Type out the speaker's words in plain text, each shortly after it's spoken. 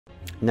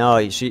No,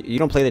 you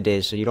don't play the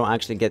days, so you don't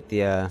actually get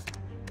the,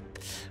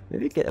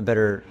 maybe get a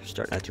better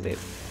start, not too late.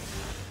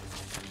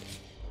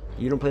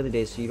 You don't play the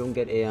days, so you don't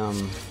get a,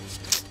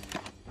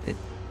 it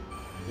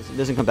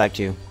doesn't come back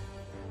to you.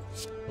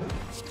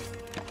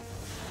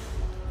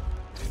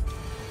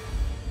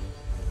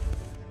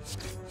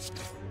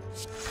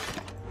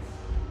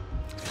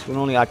 So it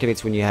only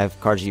activates when you have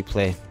cards you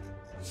play.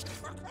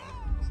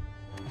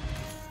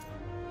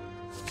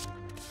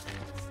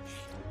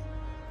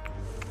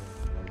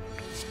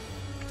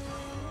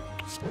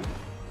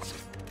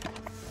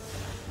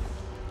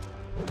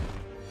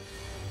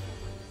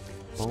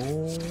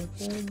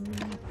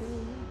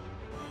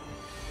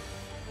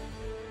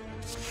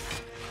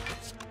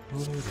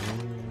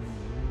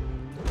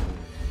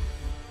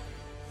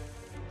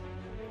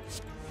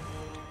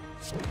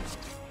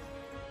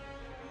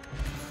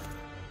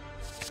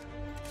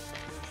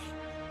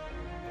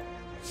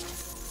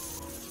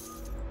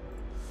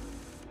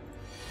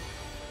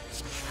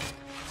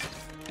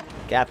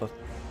 Gappa.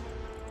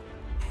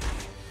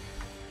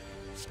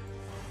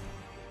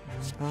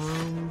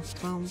 Bum,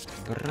 bum,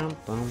 brum,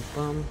 bum,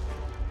 bum.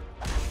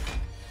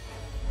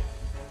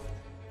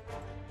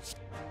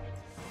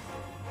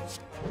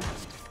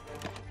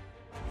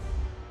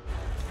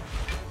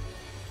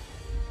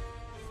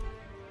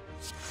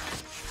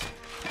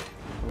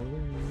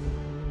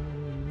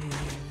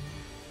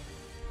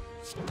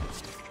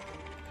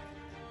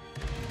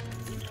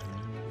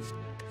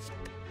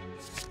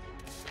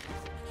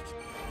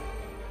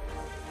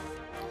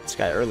 This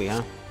guy early,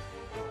 huh?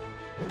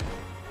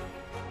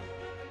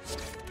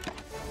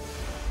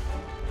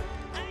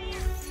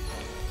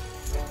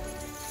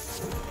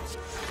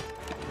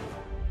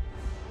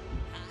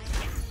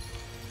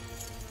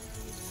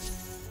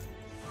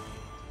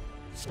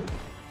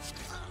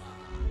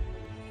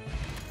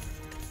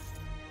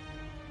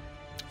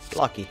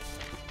 Lucky.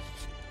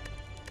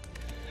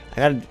 I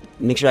gotta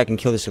make sure I can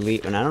kill this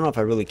elite, and I don't know if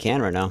I really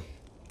can right now.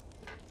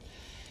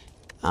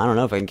 I don't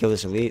know if I can kill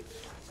this elite.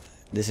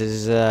 This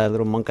is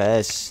little Monka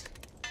S.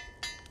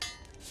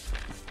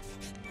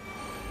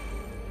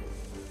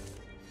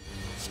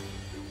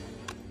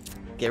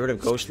 Get rid of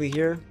Ghostly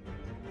here.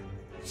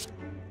 Is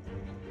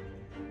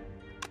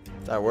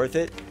that worth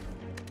it?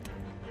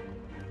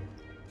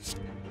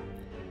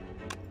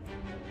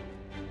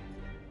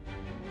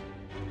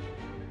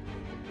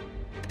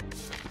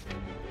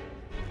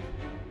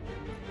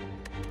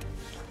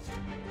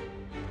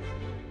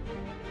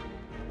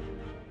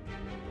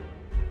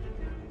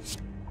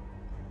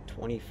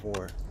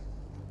 $24.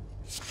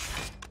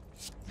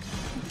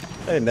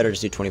 I think better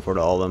just do 24 to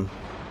all of them.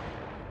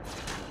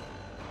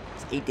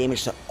 It's 8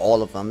 damage to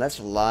all of them. That's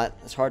a lot.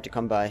 That's hard to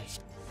come by.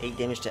 8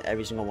 damage to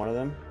every single one of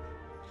them.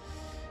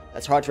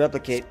 That's hard to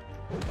replicate.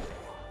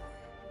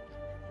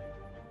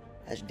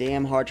 That's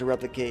damn hard to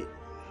replicate.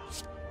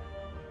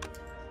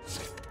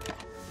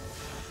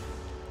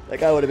 That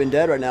guy would have been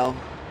dead right now.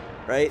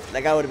 Right?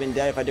 That guy would have been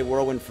dead if I did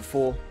Whirlwind for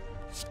full.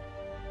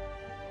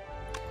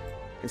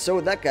 And so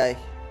would that guy.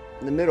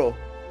 In the middle.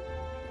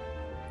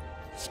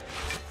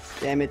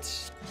 Damn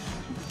it.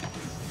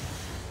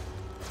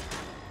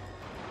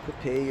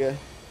 Papaya.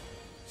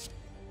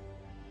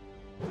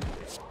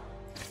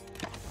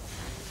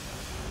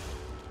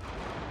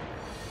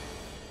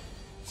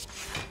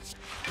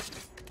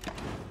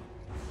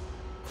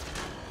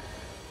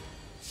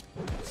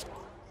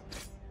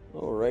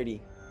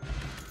 Alrighty.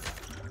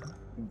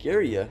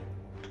 Garia.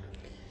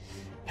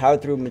 Power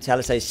through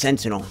Metallicized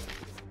Sentinel.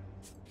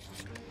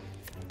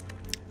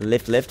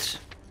 Lift.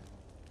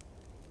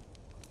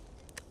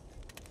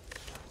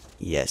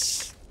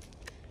 Yes.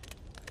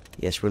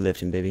 Yes, we're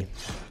lifting, baby.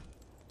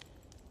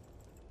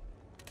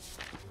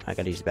 I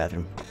gotta use the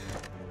bathroom.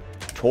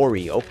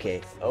 Tori,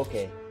 okay.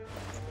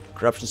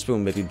 Corruption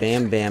Spoon, baby.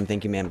 Bam, bam.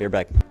 Thank you, ma'am. Be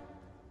right back.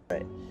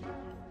 Alright.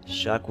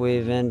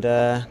 Shockwave and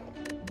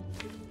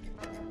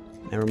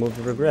remove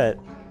the regret.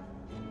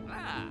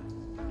 I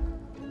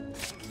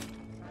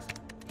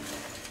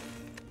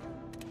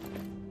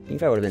think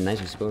that would have been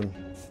nice with Spoon.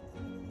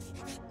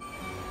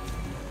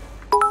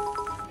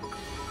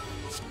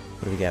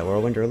 What do we got?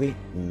 Whirlwind early?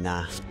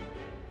 Nah.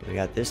 We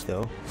got this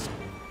though.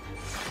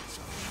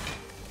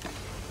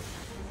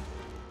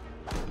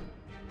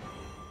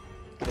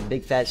 The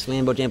big fat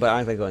Slambo Jam by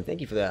Ironclad going. Thank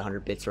you for that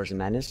 100 bit Source of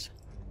Madness.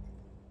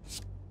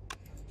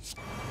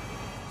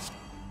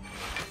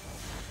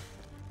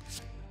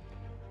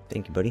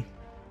 Thank you, buddy.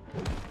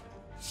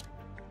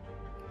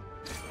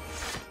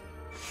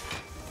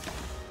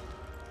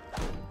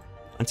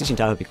 Unceasing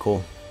Tide would be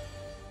cool.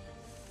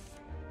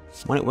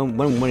 When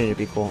would it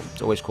be cool?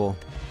 It's always cool.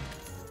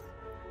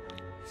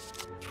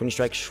 20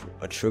 strike,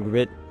 a Shrug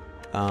Rit,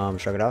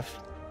 shrug it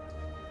off.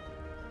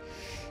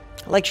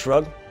 I like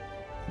Shrug.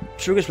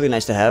 Shrug is really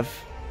nice to have.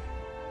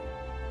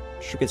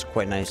 Shrug is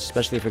quite nice,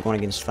 especially if you're going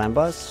against Slam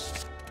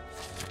Boss.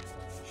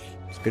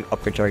 It's a good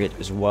upgrade target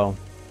as well.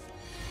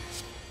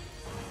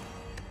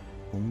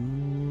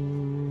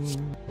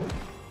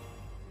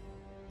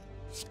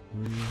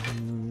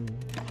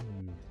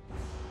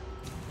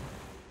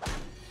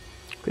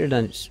 Could have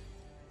done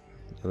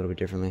a little bit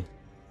differently.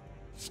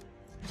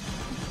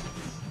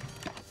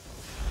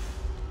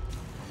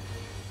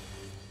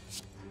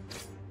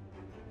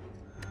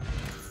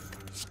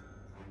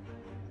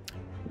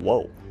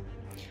 Whoa.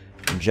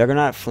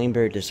 Juggernaut,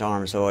 Flamebearer,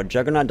 Disarm. So a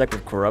Juggernaut deck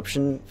with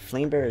Corruption.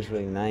 Flamebearer is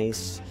really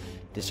nice.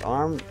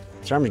 Disarm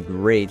is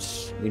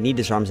great. We need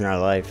Disarms in our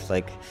life.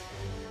 Like,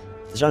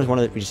 Disarm is one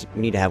of the,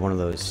 we need to have one of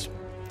those.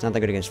 It's not that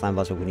good against Flame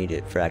Boss, but we need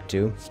it for Act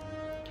 2.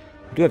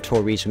 We do have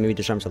Tori, so maybe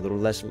Disarm's a little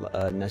less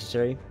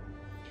necessary.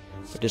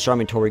 But Disarm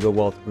and Tori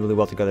go really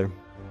well together.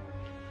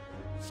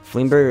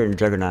 Flamebearer and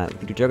Juggernaut.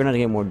 We do Juggernaut to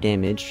get more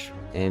damage,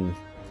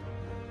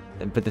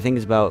 but the thing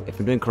is about, if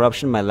I'm doing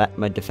Corruption,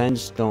 my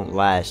defense don't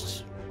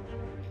last.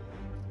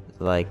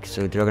 Like,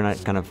 so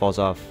Juggernaut kind of falls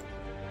off.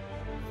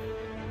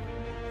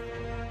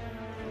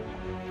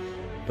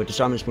 But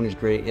Disarm and Spoon is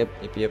great.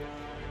 Yep.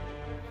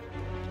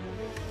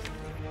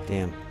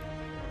 Damn.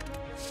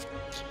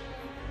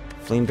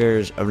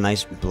 Flamebearer's a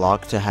nice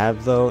block to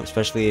have, though,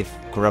 especially if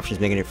Corruption's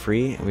making it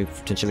free, and we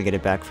potentially get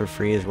it back for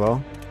free as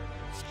well.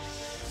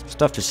 It's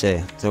tough to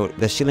say. So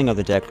the ceiling of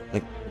the deck,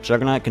 like,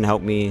 Juggernaut can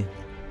help me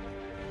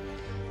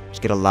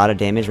just get a lot of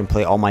damage and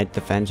play all my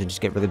defense and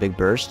just get really big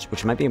bursts,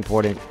 which might be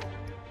important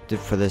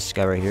for this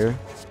guy right here.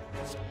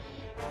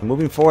 And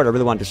moving forward, I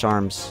really want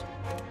Disarms.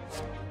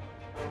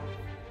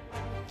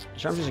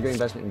 Disarms is a great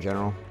investment in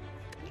general.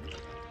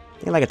 I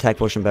think I like Attack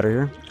Potion better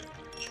here.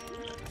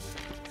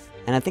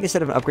 And I think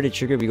instead of an upgraded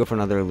trigger, we go for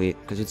another elite,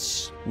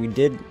 because we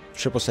did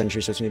triple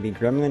sentry, so it's going to be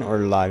Gremlin or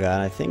Laga,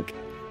 and I think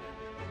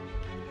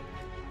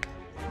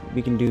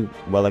we can do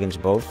well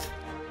against both.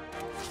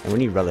 And we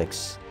need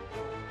relics.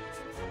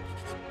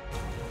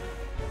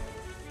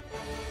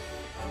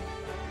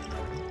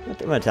 I'm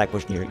going to Attack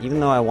Potion here, even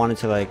though I wanted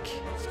to, like,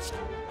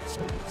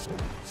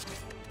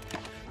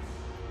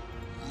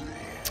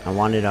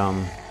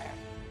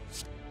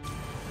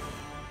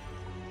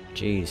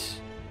 jeez.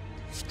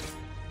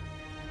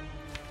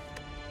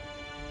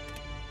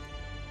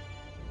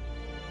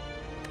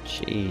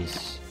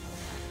 Jeez.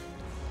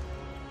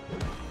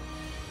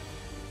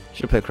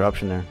 Should have played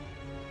Corruption there.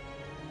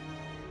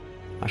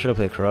 I should have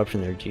played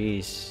Corruption there,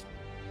 jeez.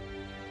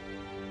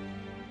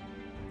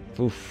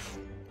 Oof.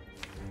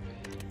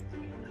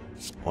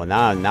 Well,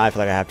 now I feel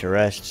like I have to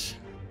rest.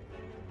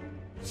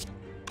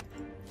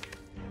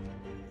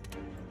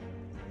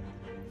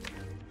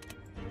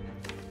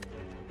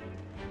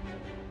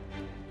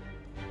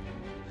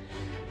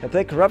 If I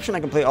play Corruption, I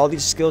can play all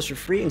these skills for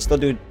free and still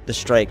do the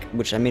strike,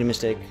 which I made a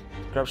mistake.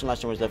 Corruption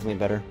last time was definitely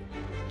better,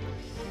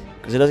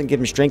 because it doesn't give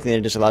me strength and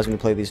it just allows me to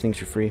play these things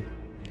for free.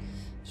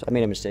 So I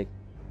made a mistake.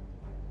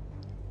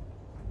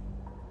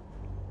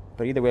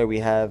 But either way, we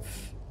have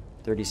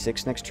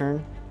 36 next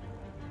turn.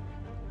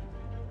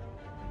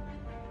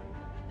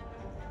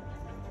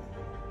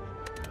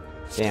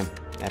 Damn,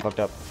 I fucked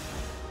up.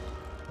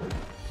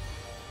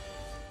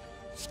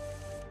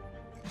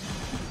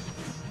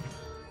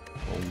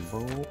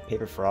 Boom,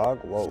 Paper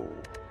Frog, whoa.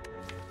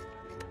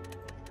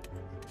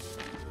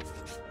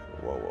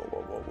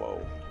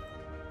 Whoa.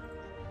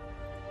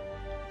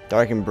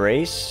 Dark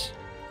Embrace.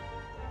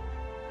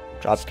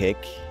 Dropkick.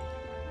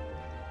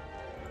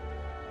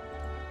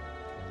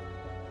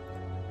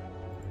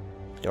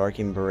 Dark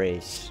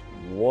Embrace.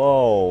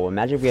 Whoa,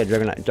 imagine if we had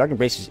Dragon. Dark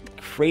Embrace is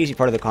a crazy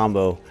part of the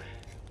combo.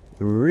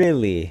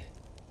 Really?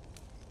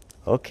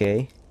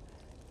 Okay.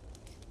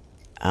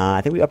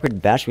 I think we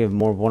upgrade Bash. We have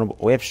more vulnerable.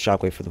 We have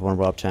Shockwave for the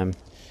vulnerable uptime.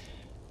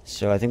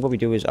 So I think what we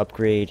do is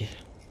upgrade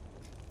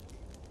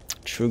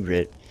True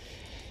Grit.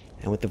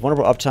 And with the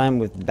vulnerable uptime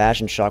with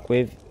Bash and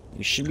Shockwave,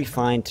 we should be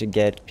fine to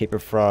get Paper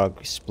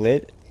Frog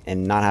split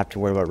and not have to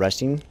worry about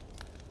resting.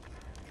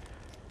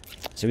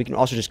 So we can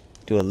also just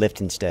do a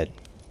Lift instead,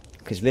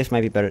 because Lift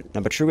might be better.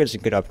 No, but True Grit is a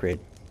good upgrade.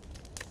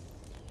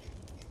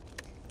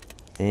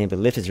 But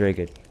Lift is very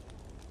good.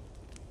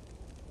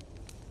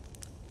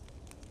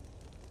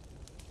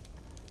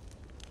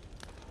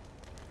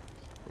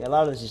 Yeah, a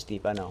lot of this is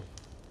steep, I know.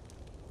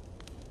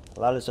 A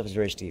lot of this stuff is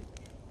very steep.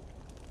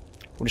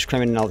 We're just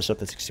cramming in all the stuff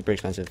that's super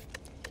expensive.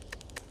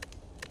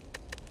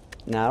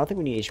 Nah, I don't think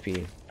we need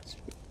HP.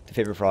 The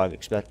Paper Frog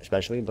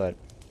especially, but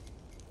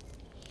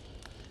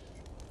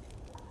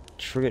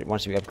Trigger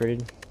wants to be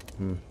upgraded.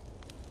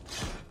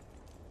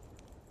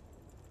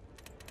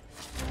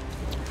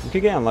 We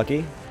could get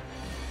unlucky.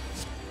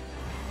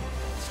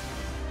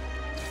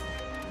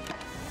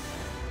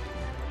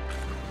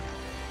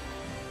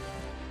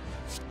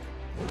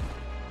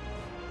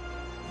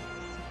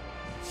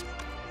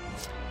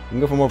 We can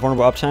go for more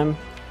vulnerable uptime.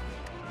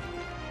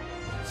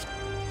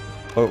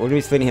 But we're going to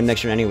be splitting him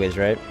next turn anyways,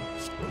 right?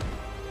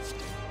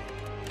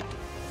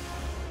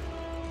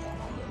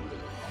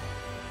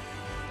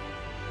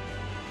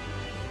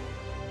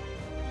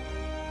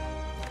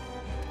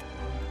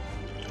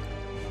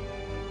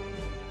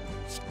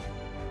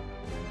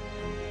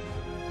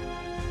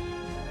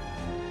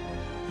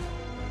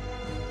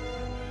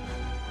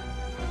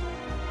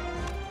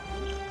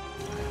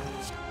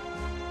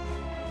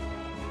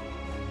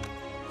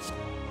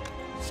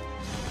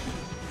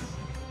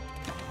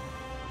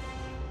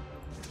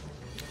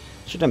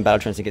 Should have done Battle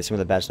Trance to get some of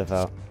the bad stuff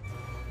out.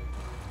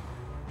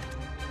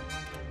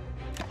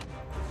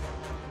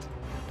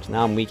 So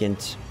now I'm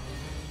weakened.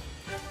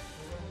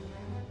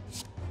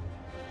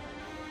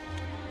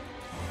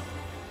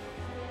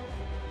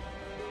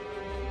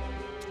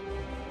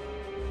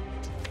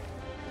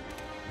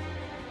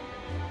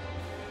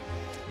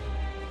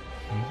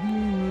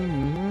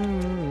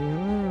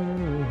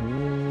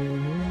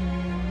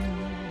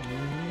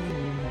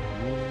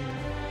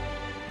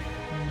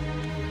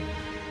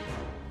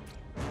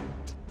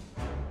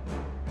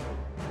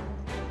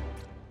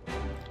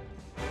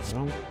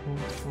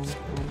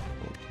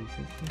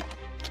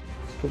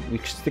 We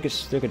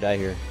still could die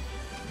here.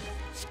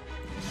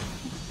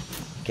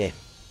 Okay.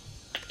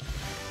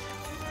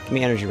 Give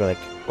me energy relic.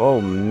 Oh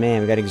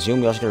man, we got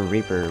Exhume, we also got a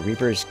Reaper.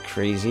 Reaper is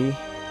crazy. We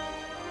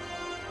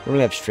don't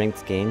really have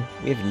strength gain.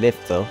 We have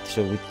lift though,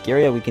 so with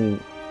Gyria we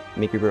can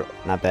make Reaper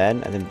not bad.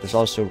 And then there's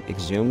also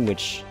Exhume,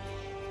 which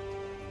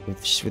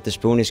with the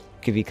spoon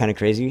could be kind of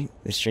crazy.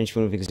 The strange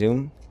spoon with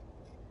Exhume.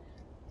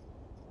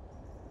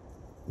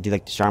 Do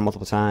like disarm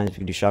multiple times. We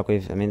can do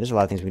shockwave. I mean, there's a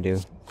lot of things we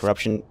do.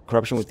 Corruption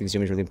with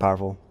Exhume is really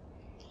powerful.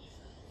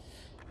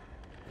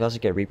 We also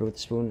get Reaper with the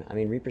spoon. I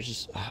mean, Reaper's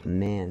just, oh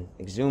man,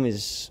 Exhume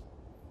is.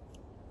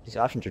 These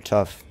options are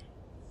tough.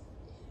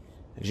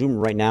 Exhume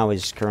right now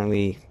is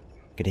currently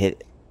could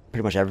hit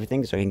pretty much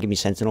everything, so it can give me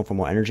Sentinel for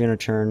more energy on a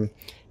turn,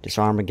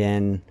 disarm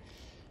again,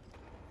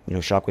 you know,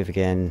 shockwave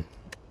again,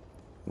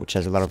 which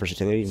has a lot of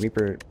versatility.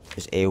 Reaper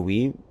is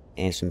AoE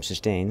and some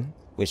sustain,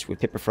 which with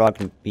Pipper Frog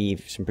can be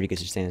some pretty good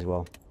sustain as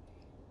well.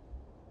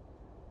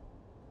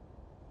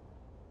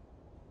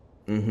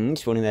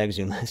 Spawning that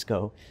Exhume, let's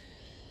go.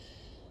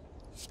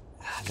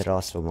 That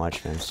all so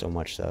much, man, so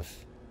much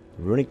stuff.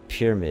 Runic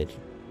Pyramid.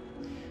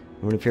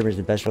 Runic Pyramid is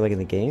the best relic in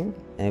the game,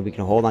 and we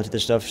can hold on to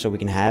this stuff so we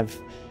can have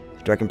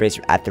Dark Embrace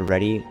at the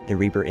ready, the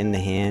Reaper in the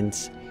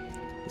hands,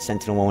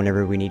 Sentinel one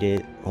whenever we need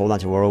it, hold on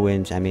to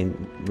Whirlwind. I mean,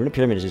 Runic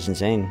Pyramid is just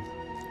insane.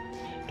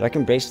 Dark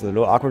Embrace is a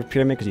little awkward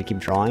pyramid because you keep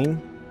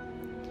drawing.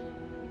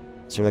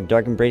 So like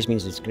Dark Embrace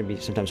means it's going to be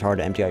sometimes hard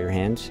to empty out your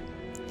hands.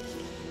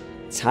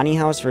 Tiny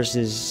House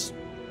versus...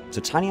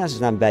 So Tiny House is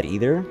not bad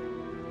either.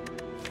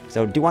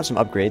 So I do want some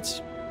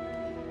upgrades.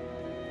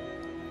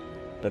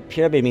 But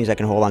Pyramid means I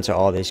can hold on to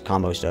all this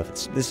combo stuff.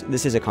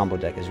 This is a combo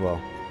deck as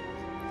well.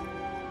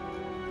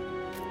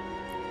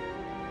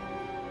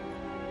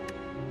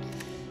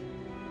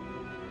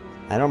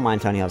 I don't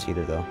mind Tiny House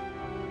either though.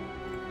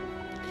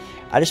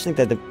 I just think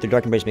that the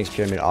Dark Embrace makes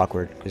Pyramid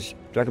awkward. Because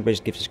Dark Embrace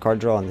gives us card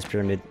draw and this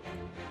Pyramid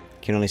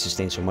can only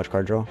sustain so much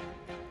card draw.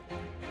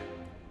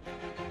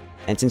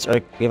 And since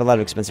we have a lot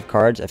of expensive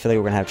cards, I feel like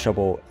we're going to have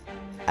trouble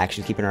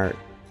actually keeping our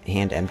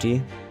hand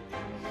empty.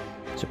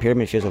 So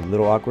Pyramid feels a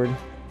little awkward.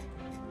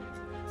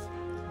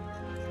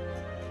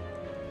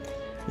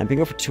 Now we can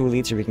go for 2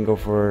 elites, or we can go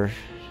for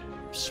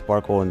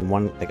Sparkle and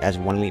one, like as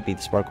one elite beat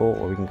the Sparkle,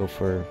 or we can go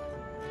for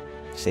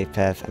Safe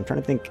Path. I'm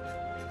trying to think.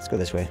 Let's go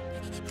this way.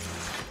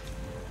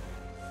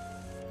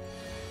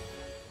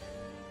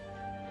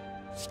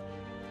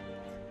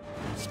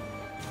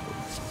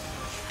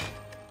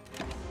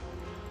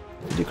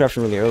 If we do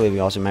corruption really early, we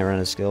also might run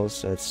out of skills,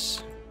 so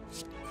it's...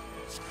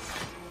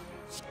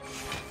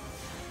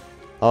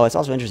 Oh, it's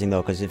also interesting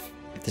though, because if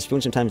the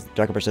spoon sometimes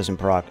Dark Embrace doesn't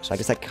proc, so I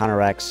guess that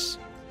counteracts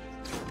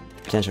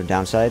potential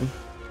downside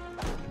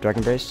of Dark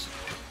Embrace.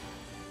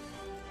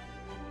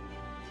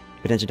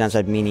 Potential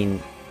downside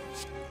meaning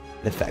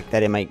the fact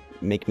that it might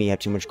make me have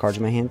too much cards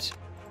in my hands.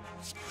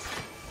 So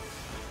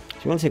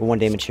we want to take 1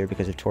 damage here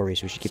because of Tori,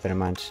 so we should keep that in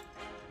mind.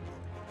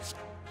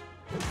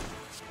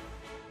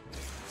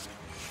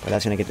 But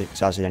that's going to get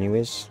exhausted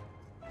anyways.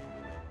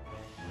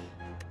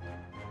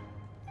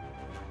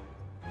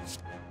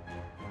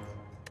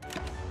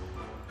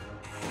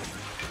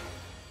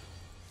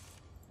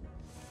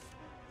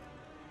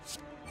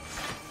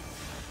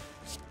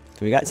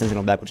 So we got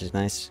Sentinel back, which is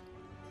nice.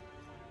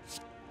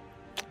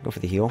 Go for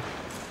the heal.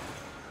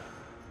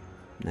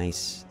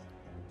 Nice.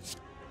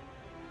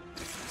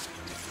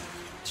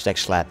 This deck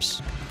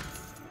slaps.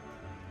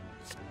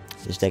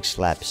 This deck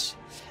slaps.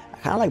 I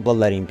kind of like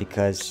Bloodletting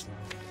because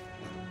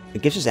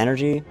it gives us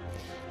energy,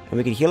 and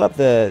we can heal up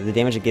the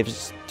damage it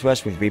gives to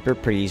us with Reaper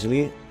pretty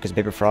easily because of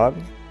Paper Frog.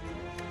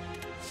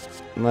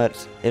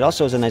 But it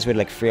also is a nice way to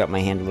like free up my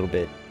hand a little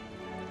bit.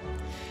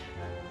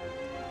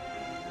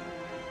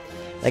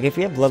 Like if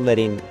we have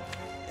Bloodletting,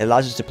 it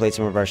allows us to play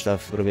some of our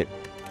stuff a little bit.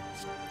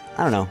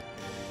 I don't know.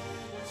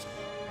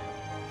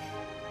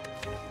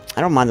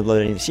 I don't mind the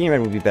Bloodletting. Senior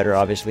Red would be better,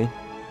 obviously,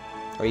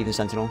 or even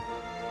Sentinel.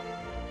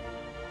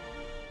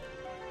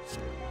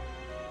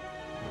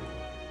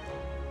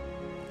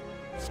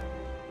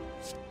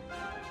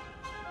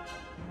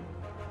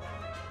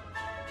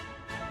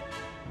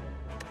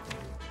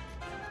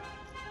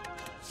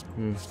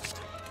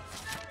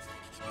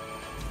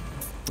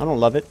 I don't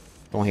love it.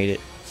 Don't hate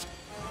it.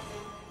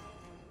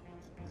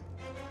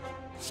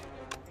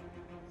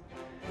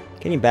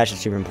 Getting Bash is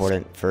super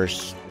important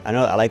first. I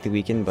know I like the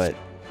weaken, but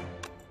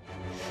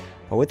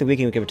with the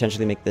weaken we could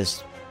potentially make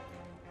this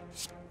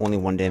only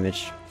 1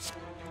 damage.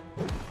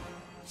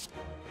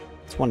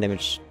 It's 1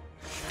 damage.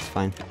 It's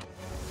fine.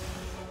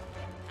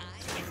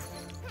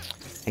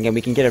 Again,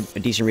 we can get a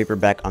decent Reaper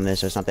back on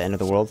this, so it's not the end of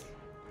the world.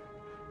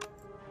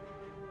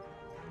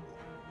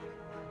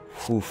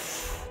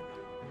 Oof.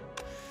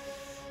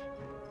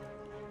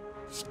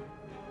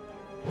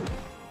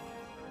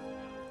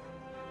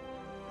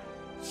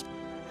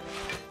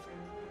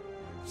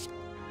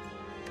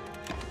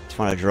 Just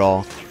want to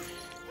draw.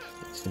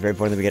 It's very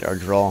important that we get our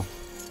draw.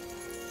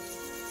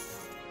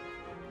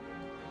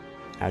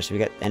 Alright, so we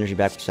got energy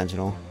back with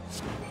Sentinel.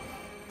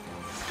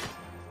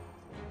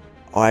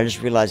 Oh, I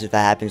just realized if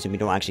that happens and we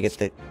don't actually get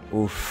the...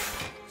 Oof.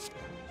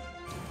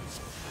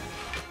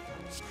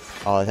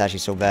 Oh, that's actually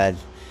so bad.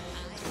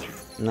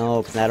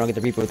 No, because now I don't get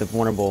the Reaper with the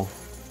vulnerable.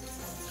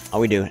 Oh,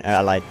 we do.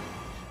 I lied.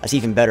 That's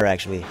even better,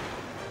 actually.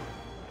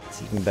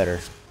 It's even better.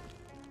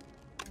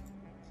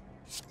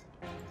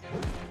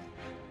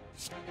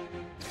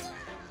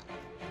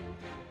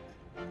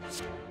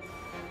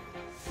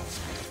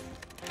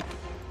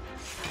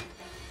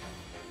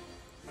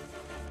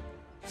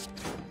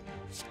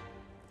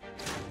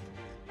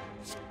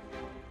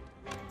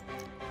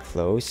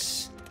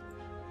 Close.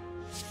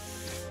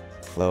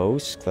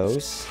 Close,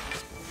 close.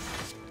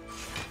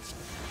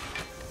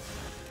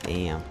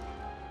 Damn.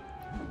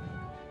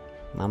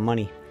 My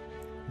money.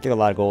 I took a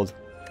lot of gold.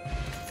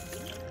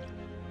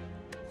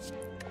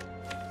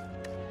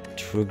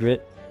 True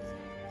Grit.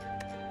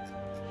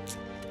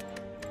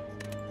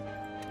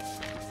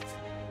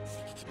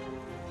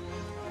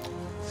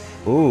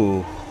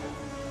 Ooh.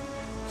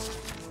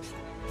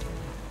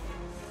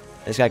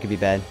 This guy could be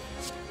bad.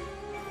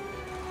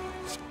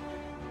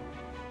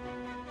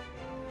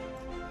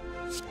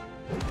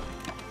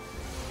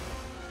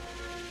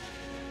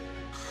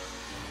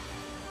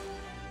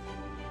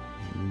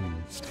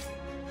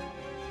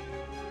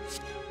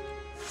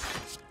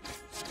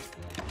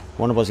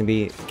 One of us gonna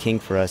be king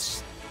for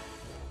us.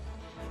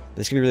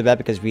 This could be really bad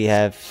because we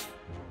have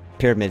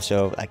pyramid,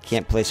 so I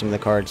can't play some of the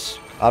cards.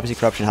 Obviously,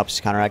 corruption helps us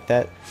counteract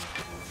that.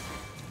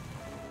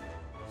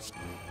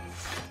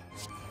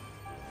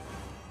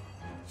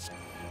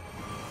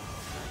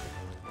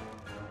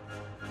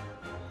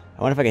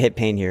 I wonder if I can hit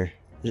pain here.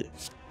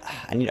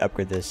 I need to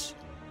upgrade this.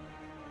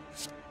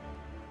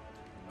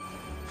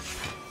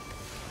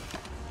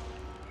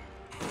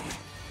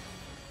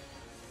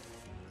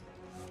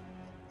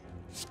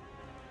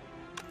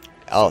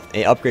 Oh,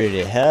 it upgraded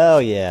it.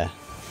 Hell yeah.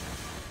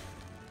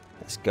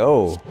 Let's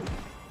go.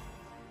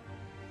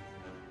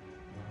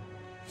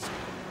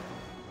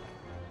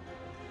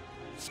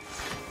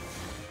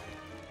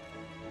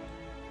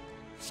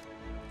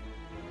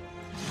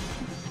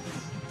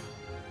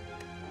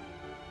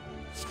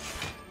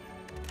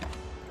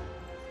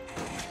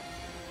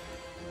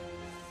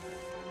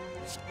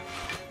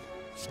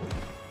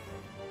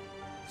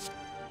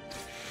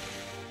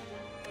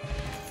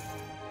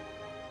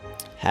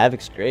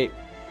 Havoc's great.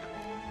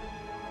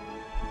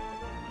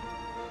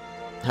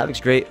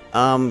 Havoc's great.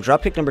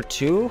 Dropkick number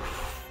 2.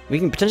 We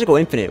can potentially go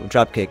infinite with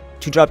dropkick.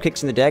 2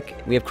 dropkicks in the deck.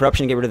 We have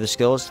corruption to get rid of the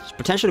skills. It's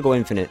potential to go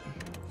infinite.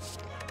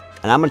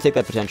 And I'm going to take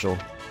that potential.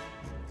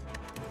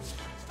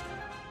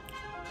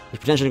 There's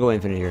potential to go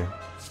infinite here.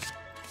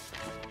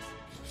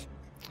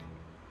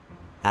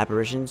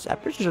 Apparitions.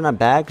 Apparitions are not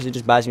bad because it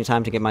just buys me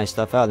time to get my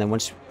stuff out. And then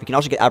once we can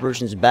also get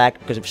apparitions back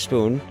because of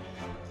Spoon.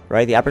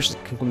 Right? The apparitions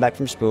can come back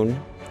from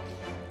Spoon.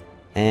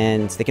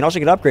 And they can also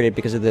get upgraded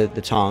because of the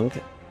Tong.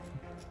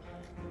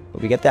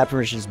 But we get the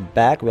apparitions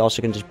back. We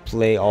also can just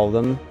play all of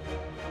them.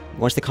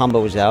 Once the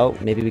combo is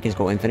out, maybe we can just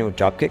go infinite with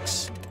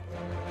dropkicks.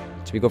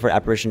 So we go for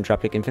apparition,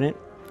 dropkick, infinite.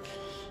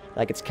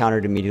 That gets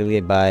countered immediately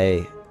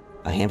by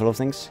a handful of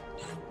things.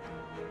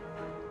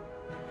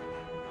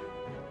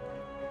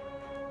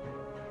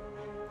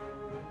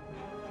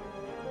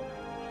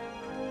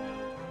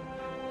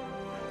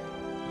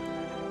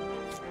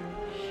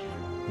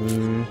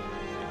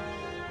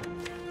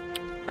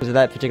 Because of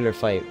that particular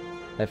fight.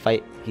 That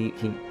fight, he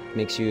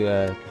makes you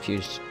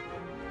confused.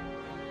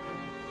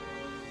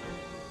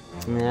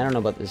 Man, I don't know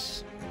about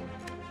this.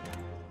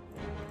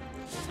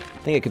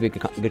 I think it could be a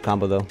good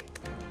combo though.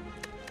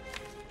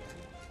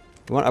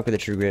 We want to upgrade the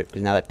True Grit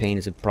because now that pain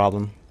is a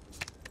problem.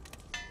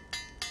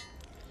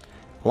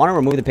 I want to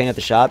remove the pain at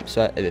the shop,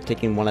 so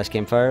taking one less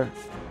campfire.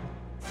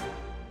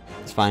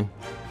 It's fine.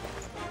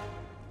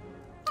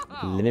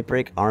 Limit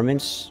break,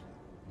 armaments.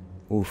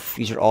 Oof,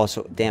 these are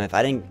also damn. If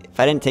I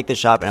didn't take the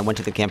shop and I went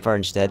to the campfire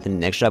instead, then the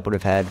next shop would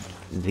have had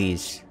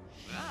these.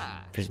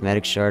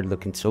 Prismatic shard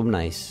looking so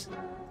nice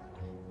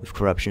with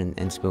corruption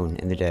and Spoon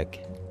in the deck.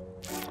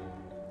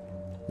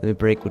 Limit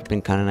break would have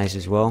been kind of nice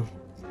as well,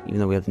 even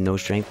though we have no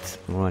strength.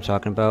 What am I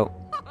talking about?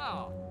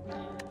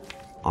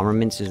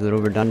 Armaments is a little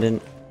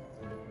redundant.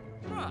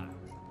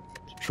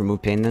 Just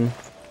remove pain then.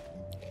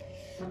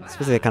 It's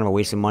basically kind of a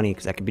waste of money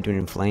because I could be doing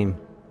Inflame.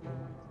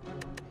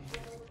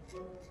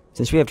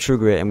 Since we have True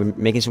Grit and we're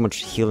making so much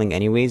healing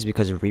anyways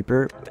because of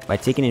Reaper, by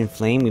taking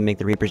Inflame we make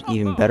the Reapers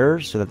even better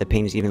so that the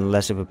pain is even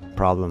less of a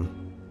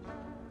problem.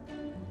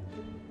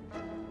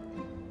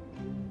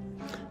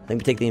 I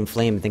think we take the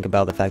Inflame and think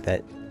about the fact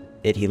that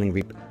it healing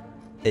with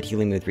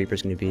Reaper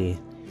is going to be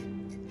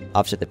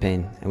offset the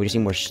pain, and we just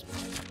need more.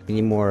 We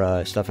need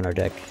more stuff in our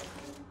deck.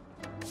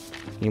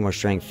 We need more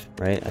strength,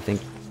 right? I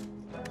think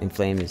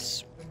Inflame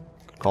is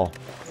a good call.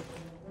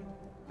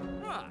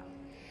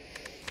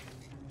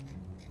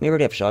 We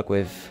already have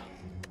Shockwave.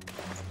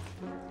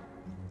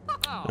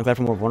 Thunderclap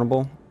for more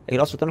vulnerable. I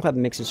could also Thunderclap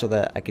mix it so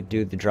that I could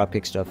do the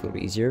dropkick stuff a little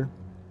bit easier.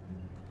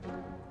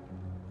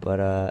 But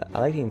I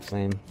like the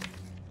Inflame.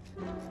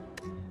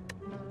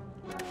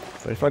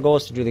 But if our goal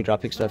is to do the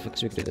dropkick stuff, we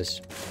can do this.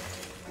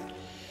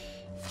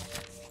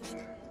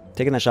 Take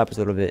Taking that shot was a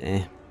little bit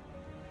eh.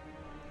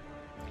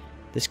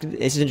 This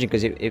is interesting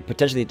because it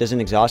potentially doesn't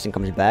exhaust and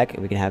comes back,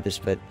 and we can have this,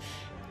 but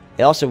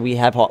also we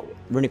have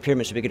Runic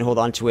Pyramid, so we can hold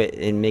on to it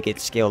and make it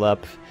scale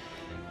up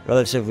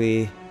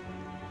relatively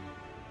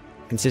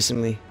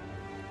consistently.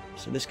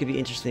 So this could be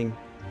interesting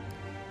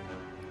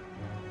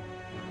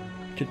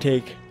to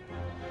take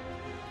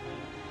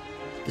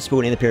the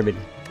spoon and the pyramid.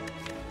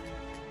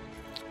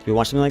 Do you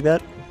want something like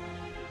that?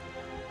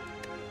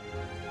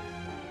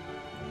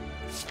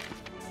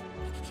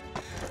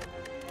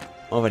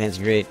 Oh, hand's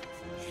great.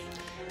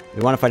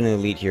 We want to find an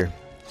elite here.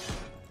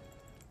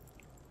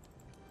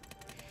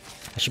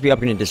 I should be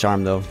upgrading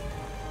disarm though.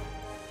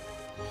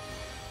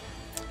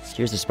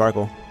 Here's the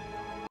sparkle.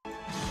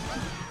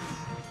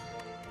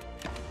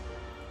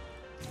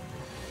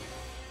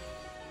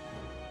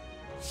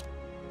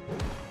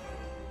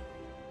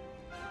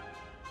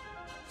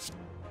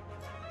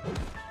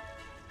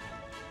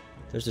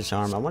 There's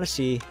disarm. I want to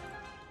see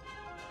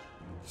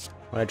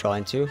what I draw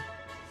into.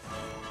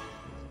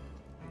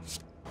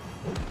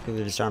 Where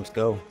the disarms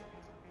go.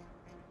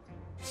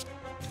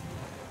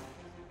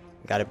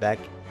 Got it back.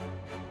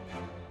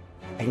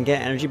 I can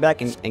get energy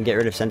back and get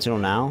rid of Sentinel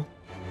now.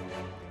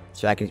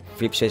 So I can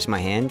free up space in my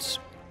hands.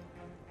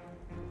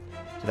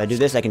 So if I do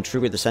this, I can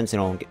trigger the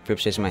Sentinel and get free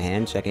up space in my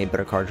hand so I can get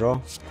better card draw.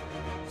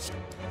 It's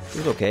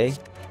okay.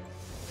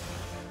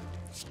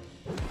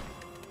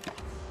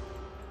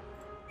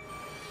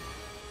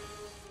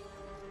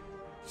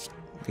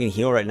 We can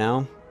heal right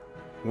now.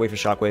 Wait for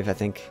Shockwave, I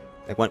think.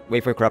 Like,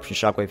 wait for Corruption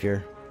Shockwave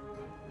here.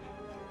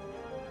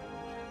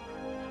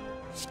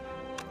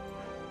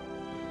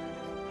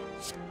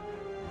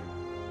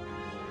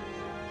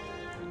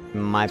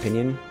 In my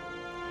opinion.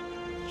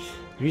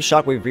 Use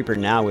Shockwave Reaper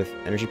now with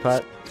Energy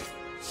Pot.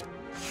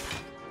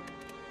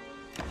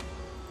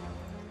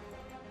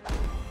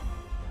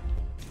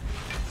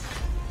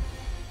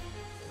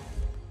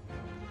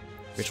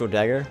 Ritual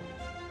Dagger.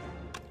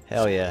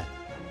 Hell yeah.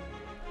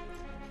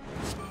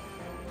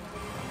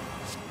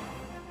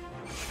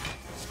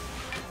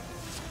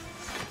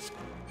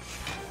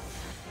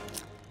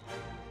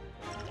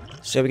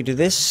 So we can do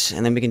this,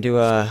 and then we can do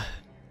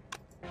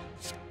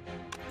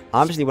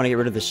obviously want to get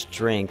rid of the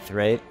strength,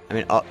 right? I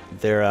mean,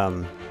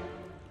 their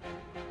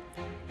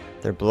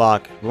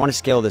block. We want to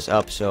scale this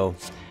up, so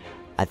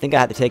I think I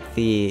have to take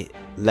the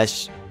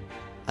less.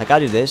 Like I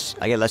do this,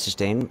 I get less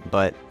sustain,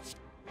 but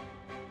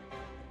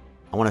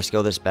I want to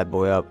scale this bad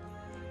boy up.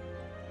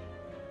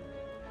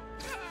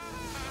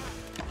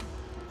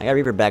 I got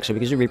Reaper back, so we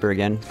can do Reaper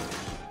again.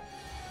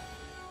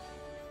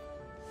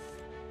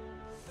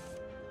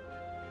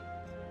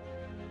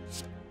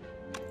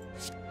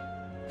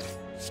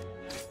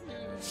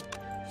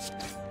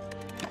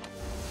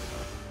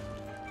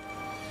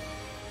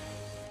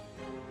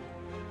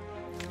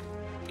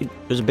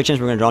 There's a big chance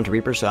we're going to draw into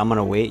Reaper, so I'm going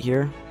to wait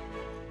here.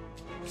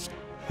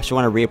 I still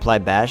want to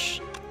reapply Bash.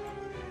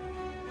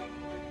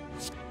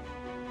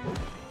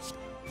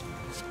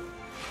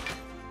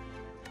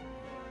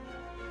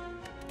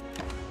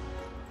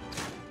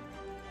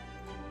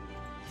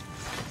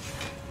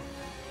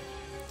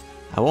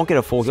 I won't get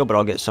a full heal, but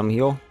I'll get some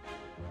heal.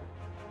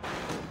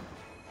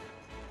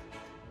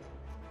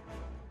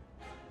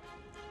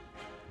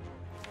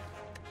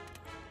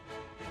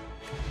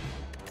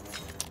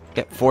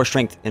 Get 4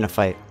 strength in a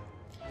fight.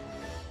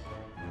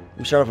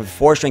 We start off with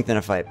 4 strength in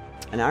a fight.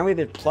 And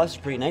Ironclad Plus is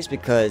pretty nice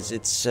because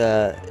it's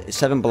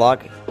 7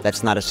 block.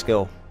 That's not a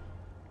skill.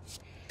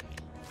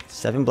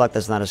 7 block.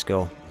 That's not a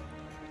skill.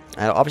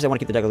 Obviously, I want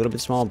to keep the deck a little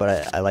bit small,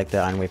 but I like the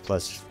Ironclad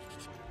Plus.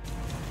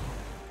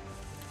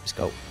 Let's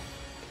go.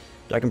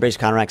 Dark Embrace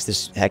counteracts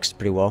this Hex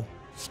pretty well.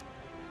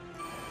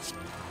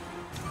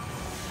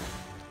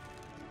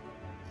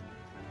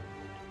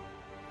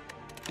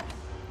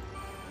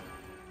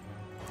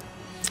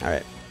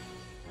 Alright.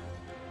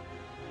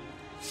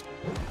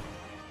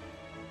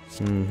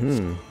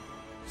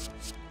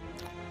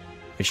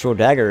 Ritual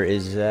Dagger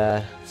is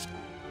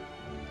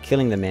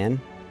killing the man.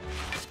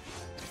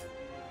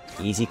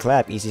 Easy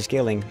clap, easy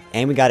scaling.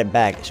 And we got it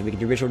back, so we can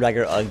do Ritual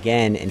Dagger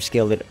again and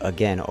scale it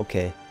again.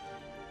 Okay.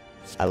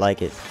 I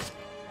like it.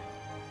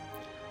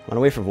 I'm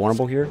gonna wait for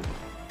Vulnerable here.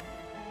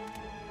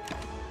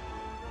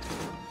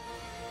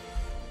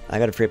 I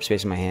gotta free up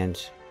space in my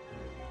hands.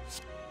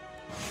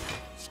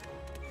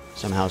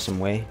 Somehow, some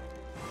way.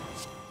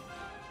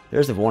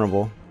 There's the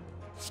Vulnerable.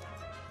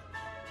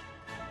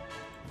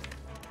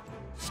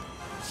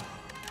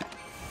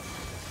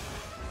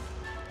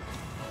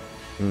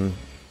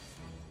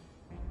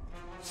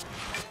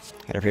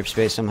 Gotta free up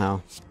space somehow.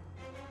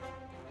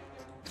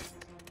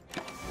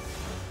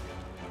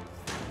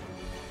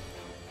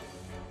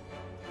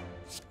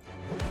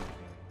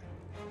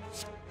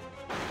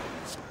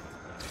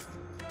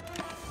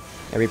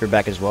 I Reaper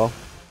back as well.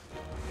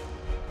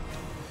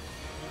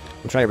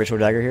 I'm trying a Ritual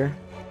Dagger here.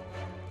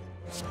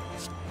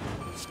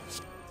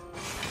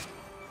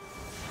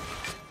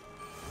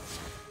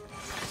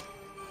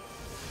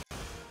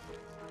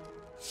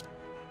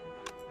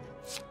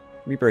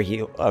 Reaper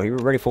heal. Oh, he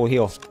ready full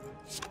heal.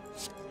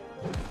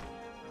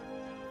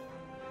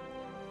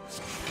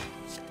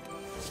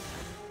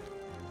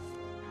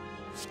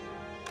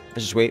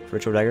 Let's just wait for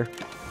Ritual Dagger.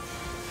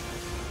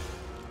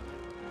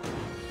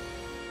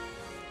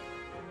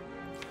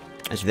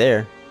 It's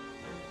there.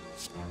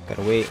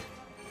 Gotta wait.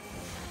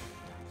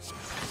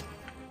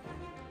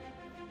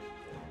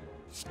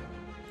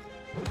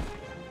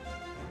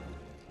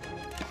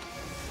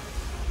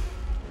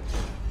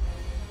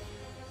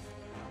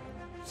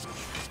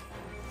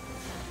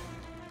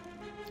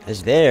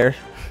 It's there.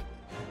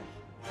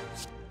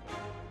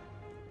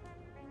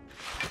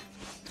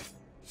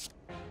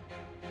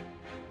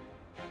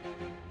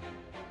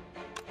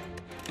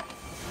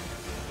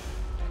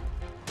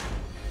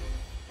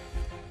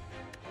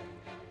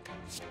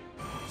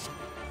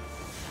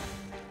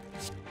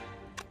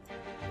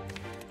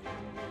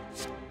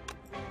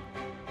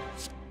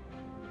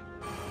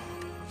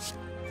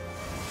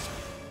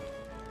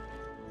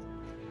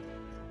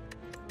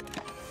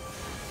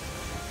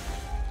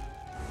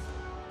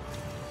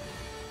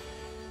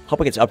 Hope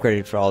it gets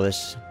upgraded for all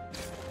this.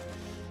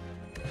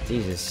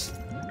 Jesus.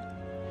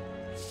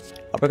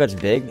 Uppercut's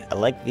big. I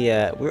like the,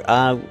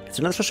 it's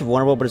another special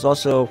vulnerable, but it's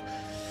also,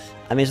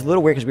 I mean, it's a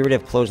little weird because we already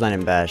have Clothesline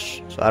and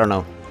Bash, so I don't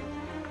know.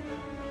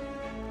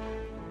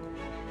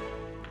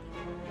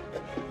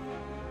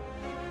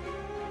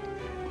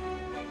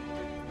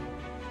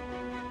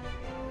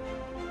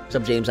 What's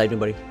up, James? How you doing,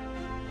 buddy?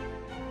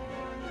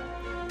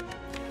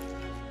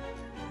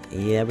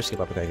 Yeah, we'll skip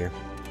Uppercut here.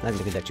 Not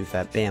gonna get that too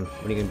fat. Bam.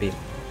 What are you gonna be?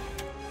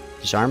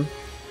 Disarm?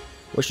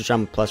 Wish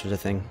Disarm Plus was a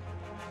thing.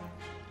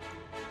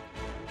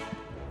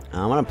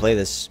 I'm gonna play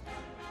this.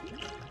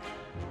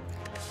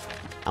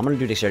 I'm gonna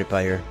do Dexterity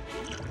Pie here.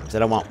 Because I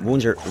don't want...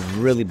 Wounds are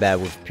really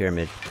bad with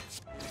Pyramid.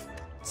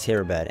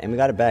 Terror bad. And we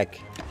got it back.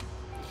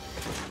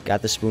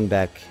 Got the spoon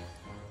back.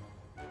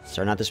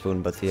 Sorry, not the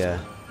spoon, but the...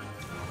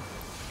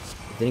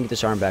 Didn't get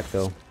this arm back,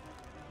 though.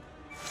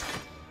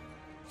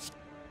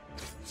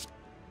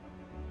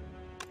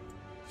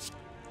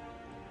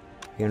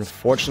 We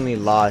unfortunately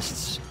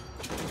lost...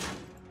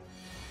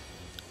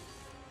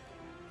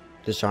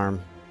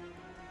 Disarm.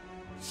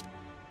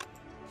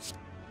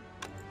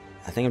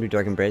 I think I'll do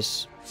Dark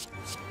Embrace.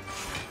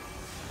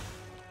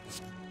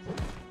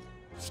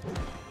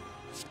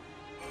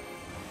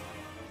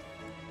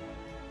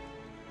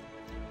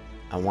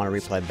 I want to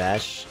replay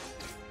Bash.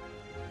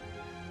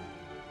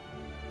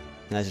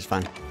 And that's just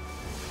fine.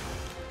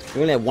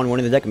 We only have one wound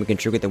in the deck and we can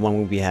trigger the one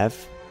wound we have.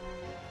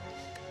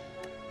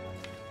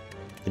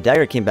 The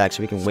dagger came back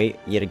so we can wait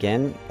yet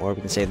again. Or we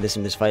can say this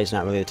in this fight is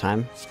not really the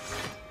time.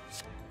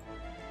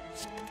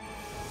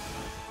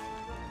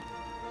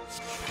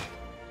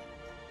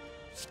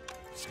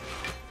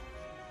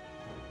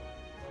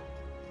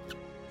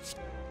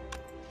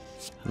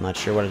 I'm not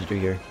sure what to do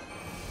here.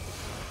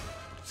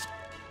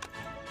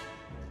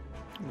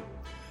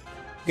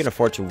 We can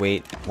afford to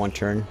wait one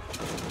turn.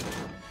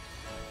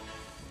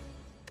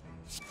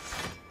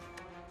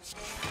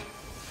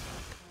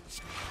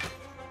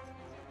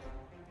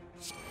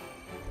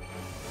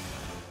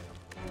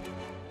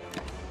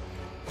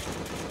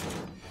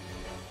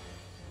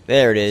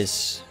 There it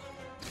is.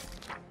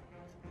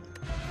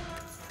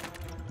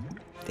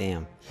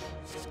 Damn.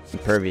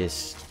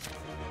 Impervious.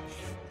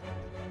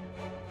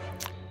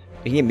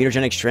 We can get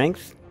Mutagenic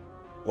Strength.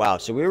 Wow,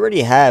 so we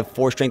already have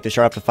 4 Strength to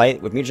start off the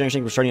fight. With Mutagenic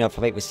Strength, we're starting off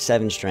the fight with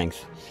 7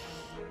 Strength.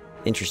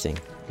 Interesting.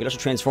 We can also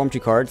transform 2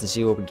 cards and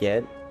see what we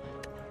get.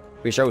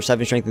 We start with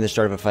 7 Strength in the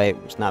start of a fight.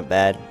 It's not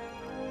bad.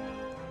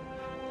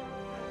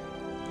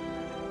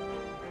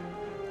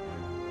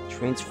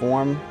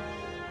 Transform.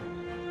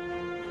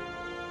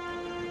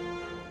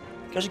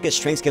 We can also get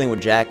Strength Scaling with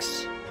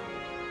Jax.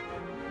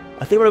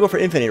 I think we're gonna go for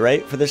Infinite,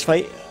 right? For this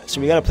fight. So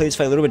we gotta play this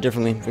fight a little bit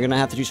differently. We're gonna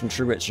have to do some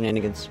True Grit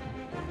shenanigans.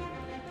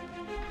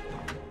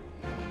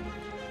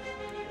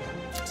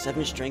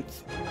 7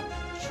 Strength,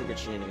 True Grit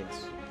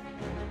shenanigans.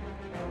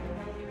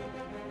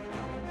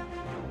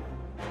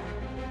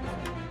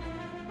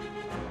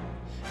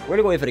 We're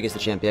gonna go if it against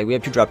the champ. Yeah, we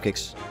have 2 drop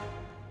kicks.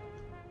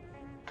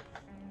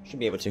 Should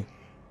be able to.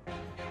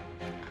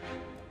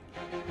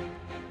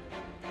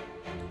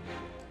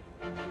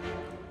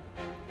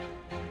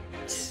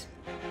 It's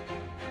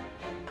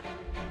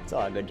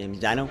all good, James.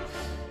 Dino.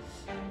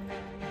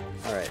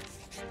 Alright.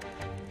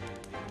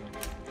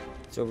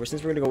 So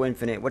since we're gonna go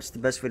infinite, what's the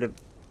best way to...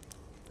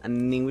 I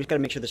mean, we just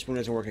gotta make sure the spoon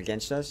doesn't work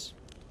against us.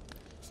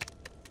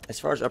 As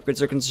far as upgrades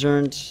are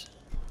concerned,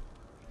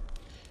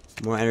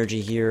 more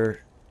energy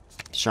here.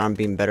 Charm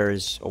being better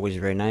is always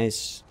very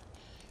nice.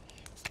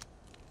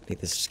 Make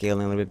this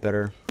scaling a little bit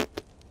better. You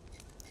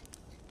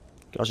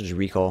can also just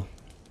recall.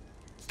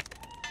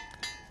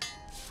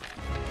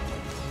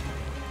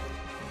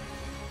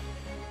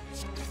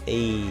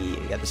 Hey,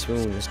 we got the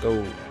spoon. Let's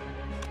go.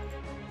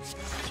 So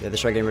yeah, let's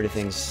try getting rid of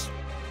things.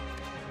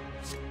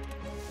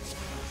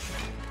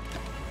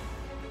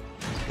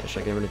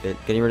 Try getting rid of it.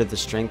 Getting rid of the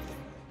strength.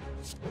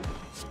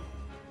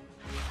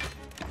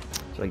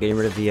 So getting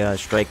rid of the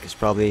strike is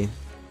probably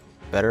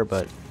better,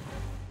 but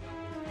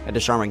I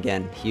disarm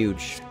again.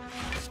 Huge.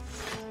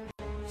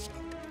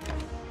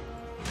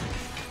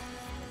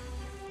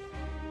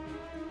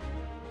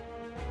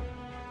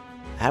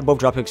 I have both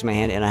drop kicks in my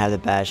hand and I have the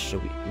bash, so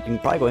we can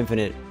probably go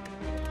infinite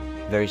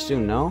very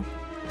soon, no?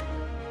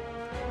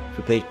 If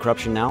we play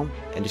Corruption now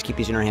and just keep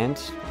these in our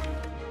hands.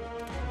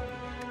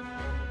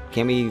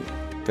 Can we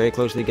very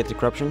closely get to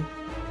Corruption?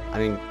 I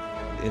mean,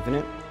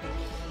 infinite?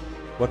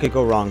 What could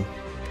go wrong?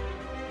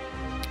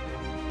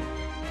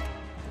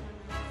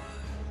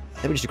 I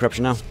think we just do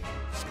Corruption now.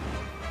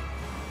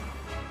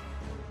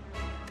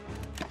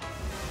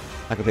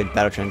 I could play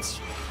Battle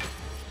Trance.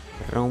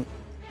 Bum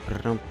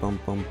bum bum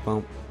bum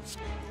bum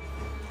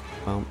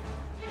bum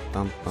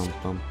bum bum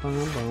bum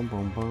bum bum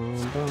bum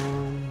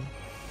bum.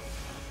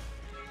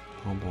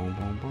 Boom, boom,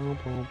 boom, boom,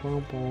 boom,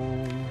 boom,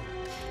 boom.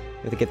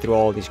 We have to get through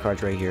all of these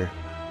cards right here.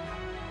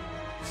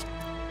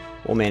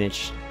 We'll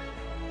manage.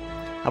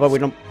 How about we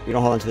don't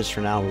hold on to this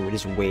for now, we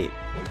just wait.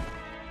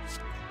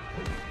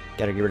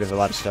 Gotta get rid of a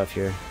lot of stuff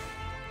here.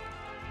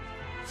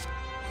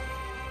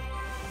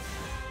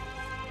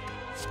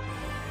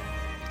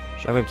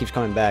 Shockwave keeps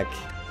coming back.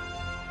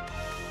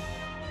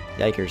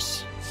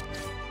 Yikers.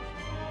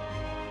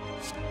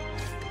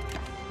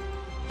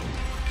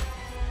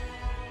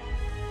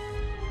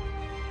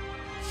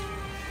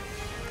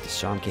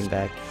 Disarm came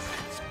back.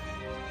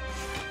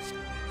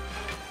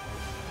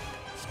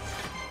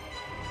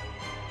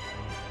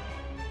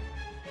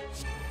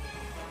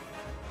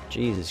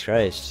 Jesus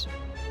Christ.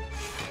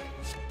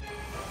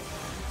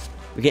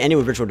 We can end it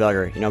with Ritual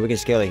Dagger. You know, we can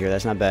scale it here.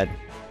 That's not bad.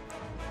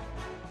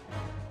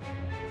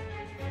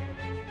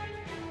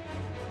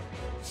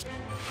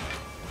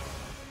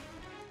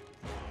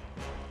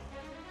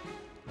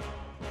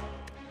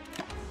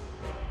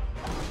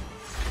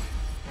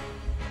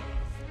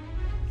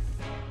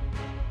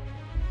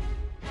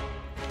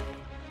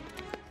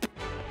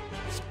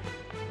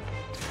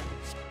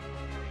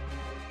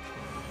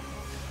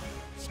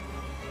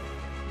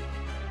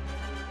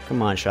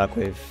 Come on,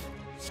 Shockwave.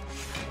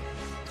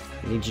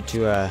 I need you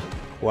to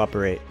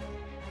cooperate.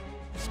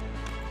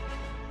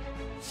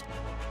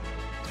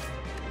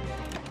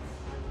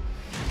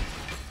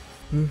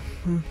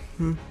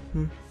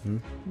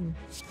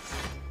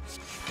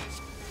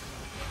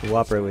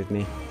 Cooperate with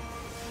me.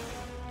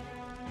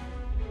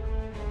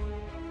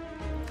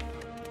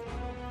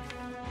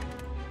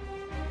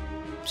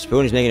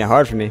 Spoon is making it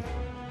hard for me.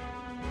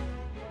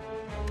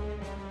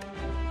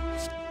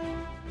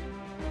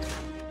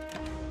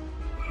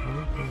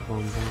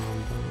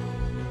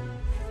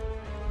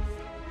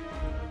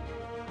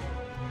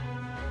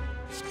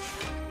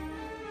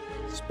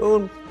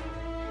 Spoon.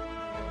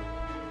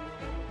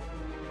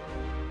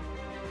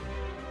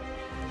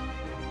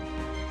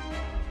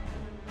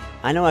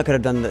 I know I could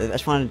have done the. I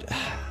just wanted.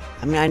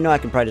 I mean, I know I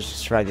could probably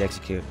just try the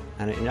execute.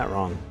 You're not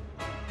wrong.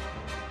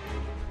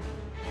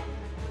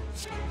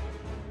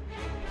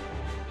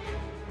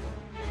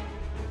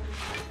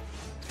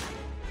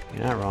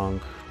 You're not wrong.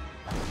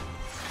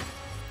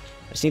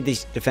 I just need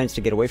these defense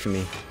to get away from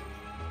me.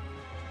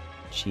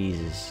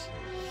 Jesus.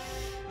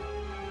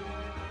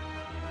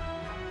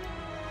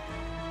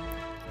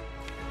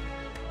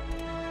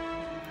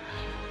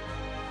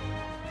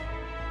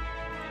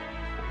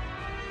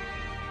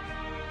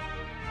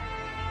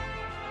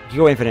 You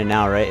go infinite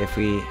now, right? If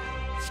we...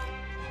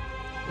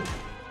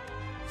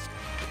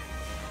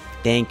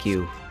 Thank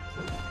you.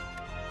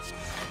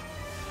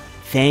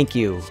 Thank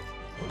you.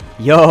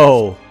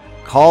 Yo!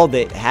 Called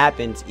it.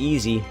 Happens.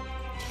 Easy.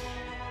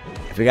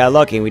 If we got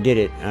lucky, we did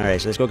it.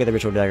 Alright, so let's go get the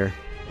Ritual Dagger.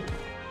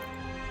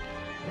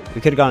 We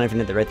could have gone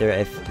infinite right there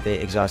if they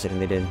exhausted,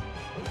 and they did.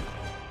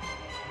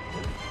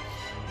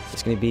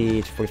 It's gonna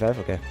be 45?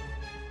 Okay.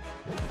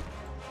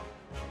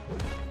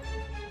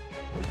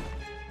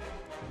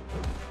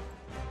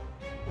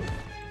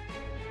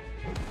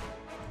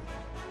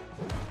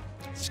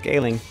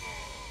 Scaling.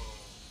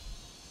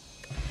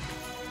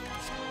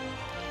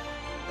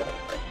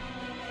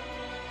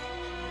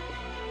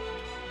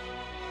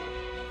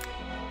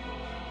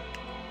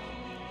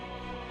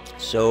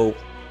 So,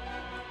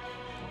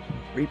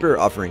 Reaper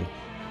offering.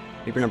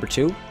 Reaper number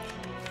 2.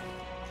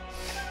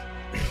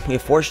 We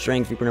have 4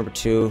 strength. Reaper number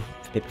 2.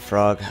 Paper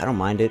Frog. I don't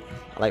mind it.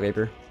 I like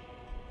Reaper.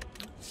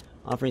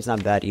 Offering's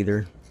not bad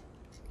either.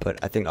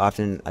 But I think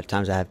often, at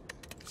times,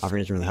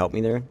 offering doesn't really help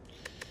me there.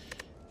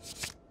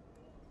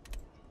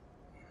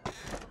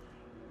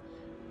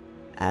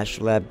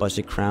 Astrolab,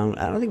 Busted Crown.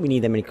 I don't think we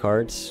need that many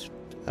cards.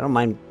 I don't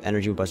mind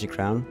energy with Busted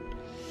Crown.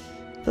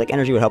 I feel like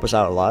energy would help us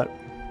out a lot.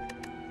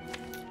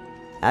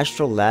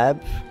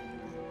 Astrolab.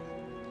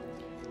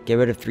 Get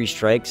rid of 3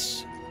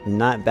 strikes.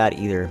 Not bad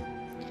either.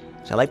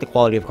 So I like the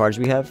quality of cards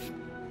we have.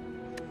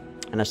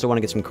 And I still want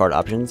to get some card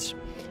options.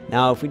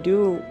 Now, if we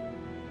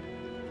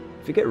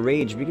get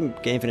Rage, we can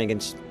get Infinite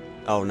against...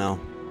 Oh, no.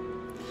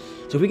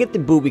 So if we get the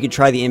boot, we could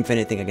try the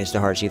Infinite thing against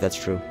the heart, see if that's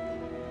true.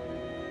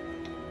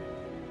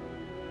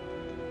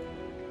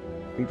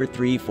 Reaper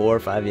 3, 4,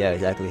 5, yeah,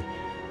 exactly.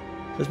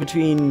 So it's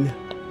between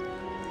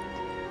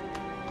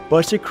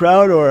Busted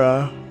Crown or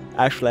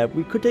Astrolab.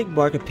 We could take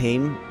Mark of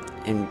Pain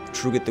and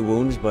True Get the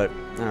Wounds, but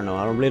I don't know.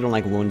 I really don't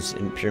like wounds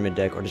in Pyramid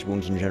deck or just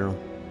wounds in general.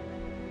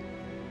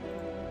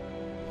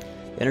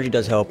 The energy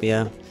does help,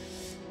 yeah.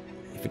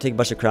 If we take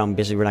Buster Crown,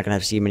 basically we're not gonna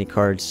have to see many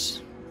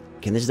cards.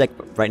 Can this deck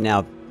right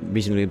now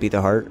reasonably beat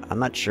the Heart? I'm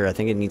not sure. I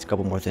think it needs a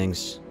couple more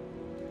things.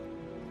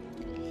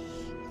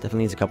 Definitely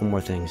needs a couple more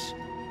things.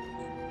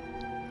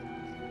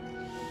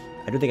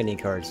 I do think I need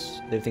cards.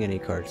 I do think I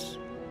need cards.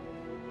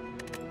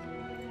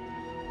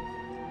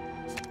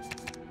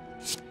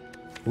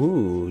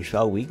 Ooh,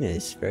 Shroud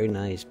Weakness. Very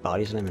nice.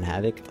 Body Slam and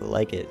Havoc. I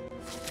like it.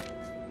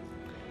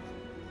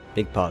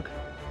 Big Pog.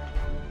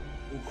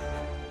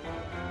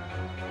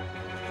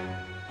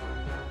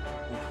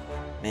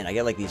 Man, I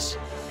get like these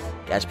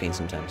gas pains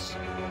sometimes.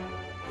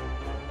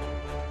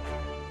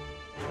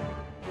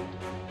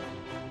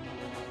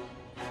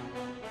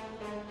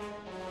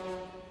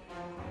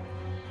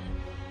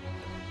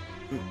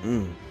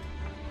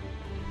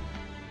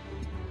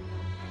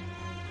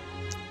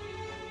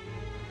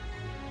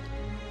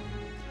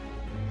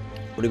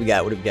 What do we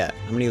got? What do we got?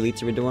 How many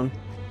elites are we doing?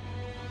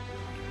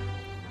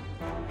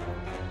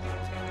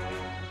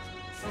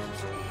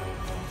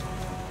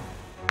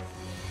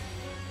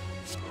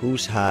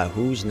 Who's hot?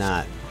 Who's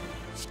not?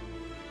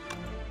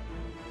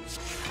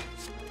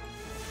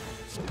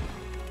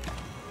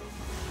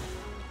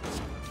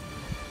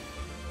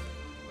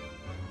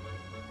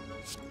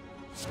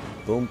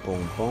 Boom,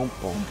 boom, boom,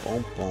 boom,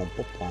 boom, boom,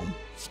 boom, boom.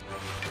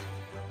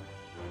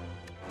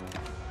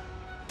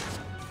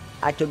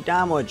 I took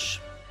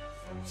damage.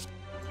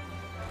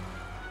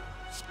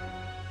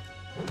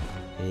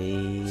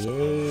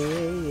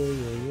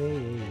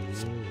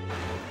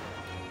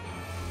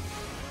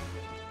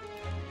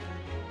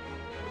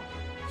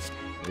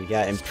 We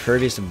got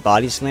Impervious to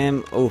Body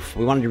Slam. Oof,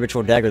 we want to do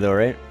Ritual Dagger though,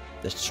 right?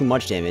 That's too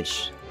much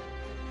damage.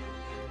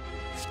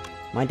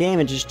 My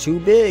damage is too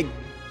big.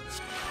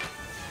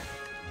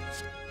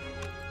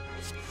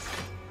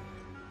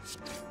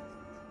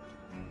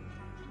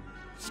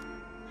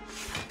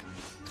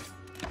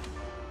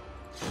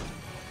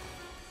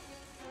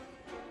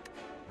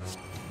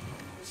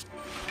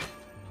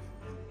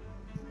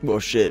 Oh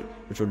shit,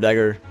 Ritual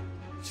Dagger.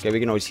 Okay, we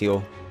can always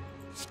heal.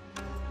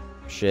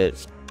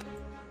 Shit.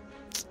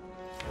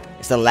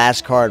 It's the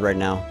last card right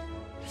now.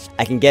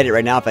 I can get it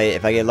right now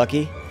if I get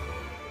lucky.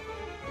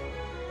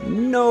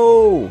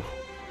 No.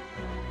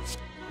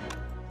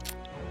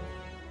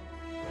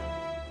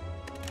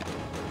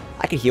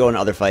 I can heal in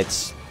other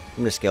fights. I'm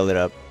gonna scale it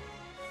up.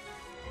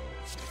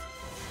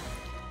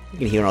 You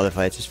can heal in other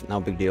fights. It's not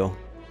a big deal.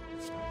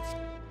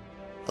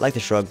 I like the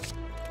shrug.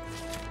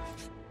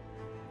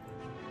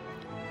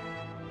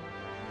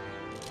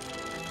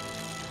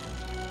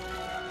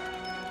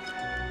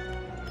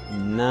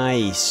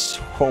 Nice.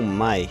 Oh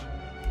my.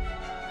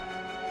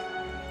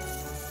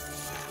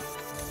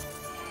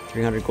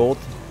 300 gold.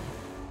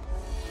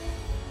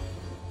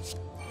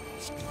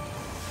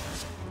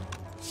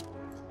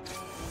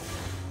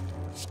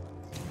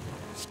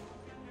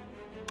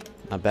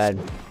 Not bad.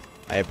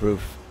 I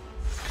approve.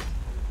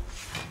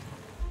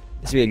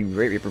 This would be a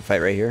great Reaper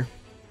fight right here.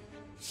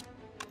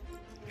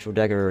 Ritual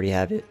Dagger already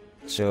have it.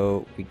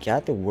 So we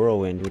got the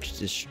Whirlwind, which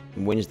just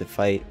wins the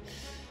fight.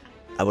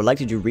 I would like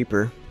to do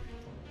Reaper.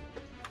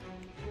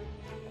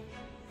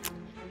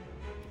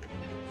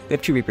 We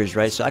have 2 Reapers,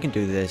 right? So I can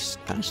do this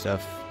kind of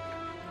stuff.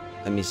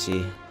 Let me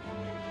see.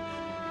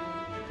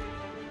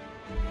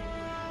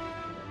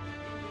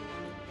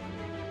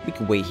 We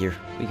could wait here.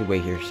 We could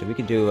wait here. So we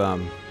could do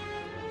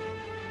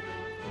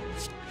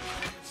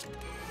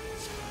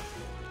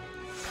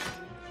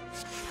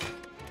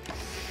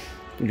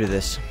do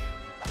this.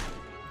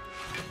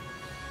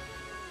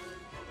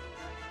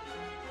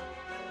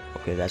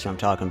 Okay, that's what I'm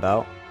talking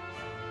about.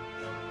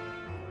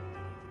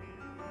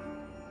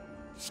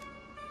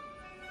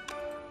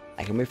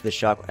 I can wait for the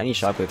shock. I need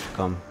Shockwave to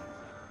come.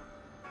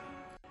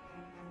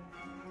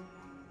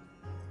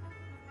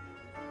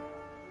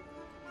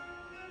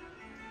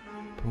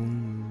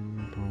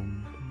 Boom,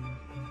 boom,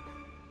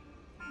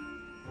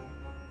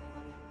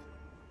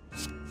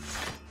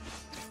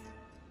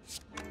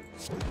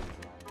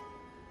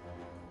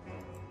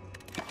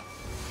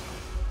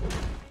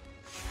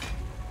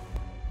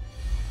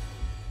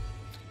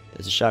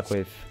 There's a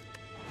Shockwave.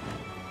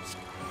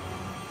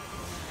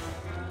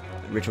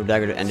 Ritual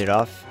Dagger to end it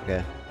off.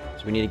 Okay.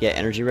 So we need to get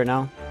energy right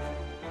now.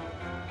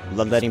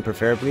 Bloodletting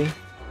preferably.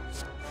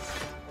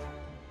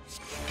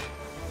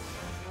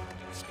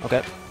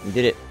 Okay, we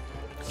did it.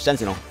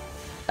 Sentinel.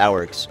 That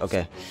works.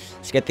 Okay.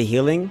 Let's get the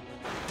healing.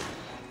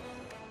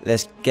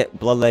 Let's get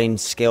bloodletting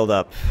scaled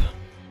up.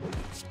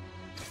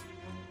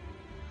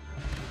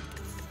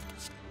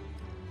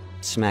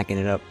 Smacking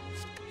it up.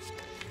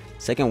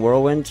 Second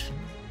Whirlwind.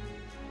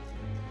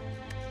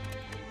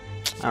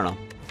 I don't know.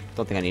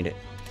 Don't think I need it.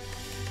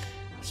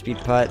 Speed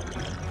Pot.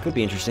 Could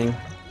be interesting.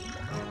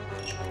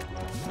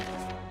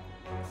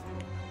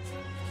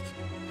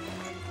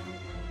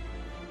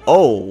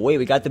 Oh, wait,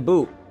 we got the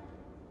boot.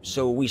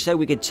 So we said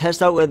we could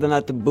test out whether or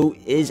not the boot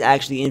is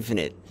actually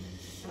infinite.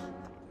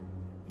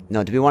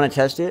 No, do we want to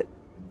test it?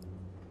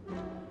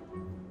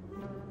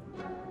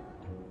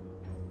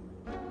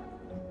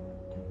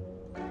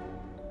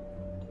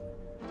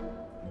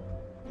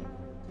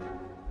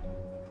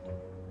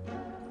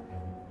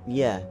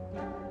 Yeah.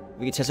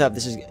 we can test out if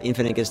this is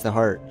infinite against the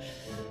heart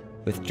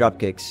with drop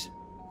kicks.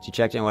 So you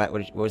checked in,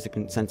 what was the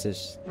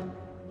consensus?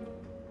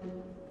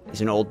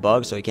 It's an old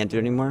bug, so you can't do it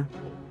anymore?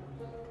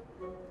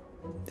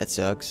 That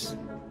sucks.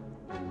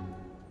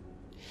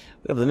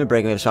 We have limit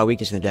break and we have saw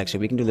weakness in the deck, so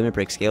we can do limit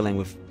break scaling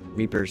with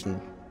Reapers, and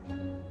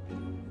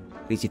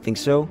at least you think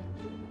so?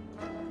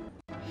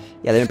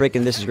 Yeah, limit break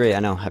in this is great, I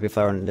know. Happy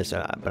Flower on this,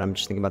 but I'm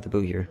just thinking about the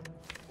boo here.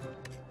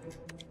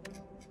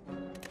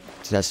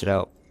 To test it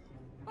out.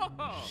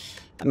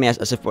 I mean,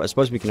 I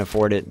suppose we can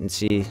afford it and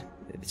see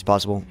if it's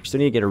possible. We still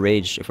need to get a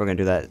rage if we're gonna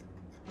do that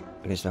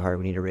against the heart.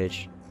 We need a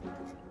rage.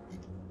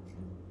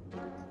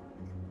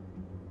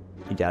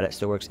 You doubt it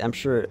still works? I'm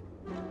sure.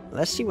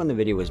 Let's see when the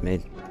video was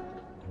made.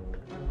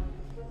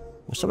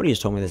 Well, somebody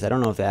just told me this. I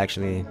don't know if they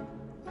actually.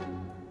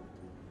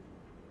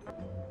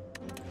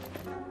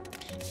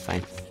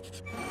 Fine.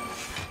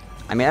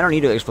 I mean, I don't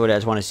need to explode it. I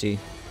just want to see.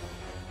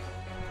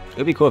 It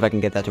would be cool if I can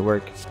get that to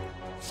work.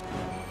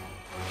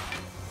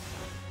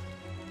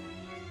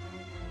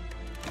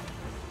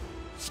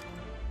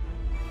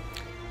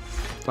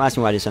 Don't ask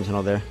me why I did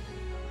Sentinel there.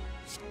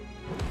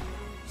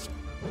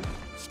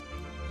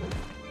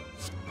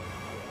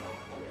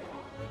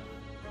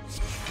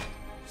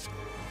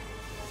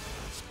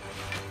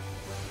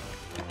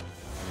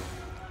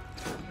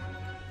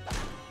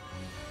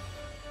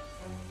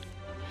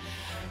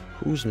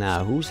 Who's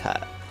now? Who's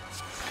hot?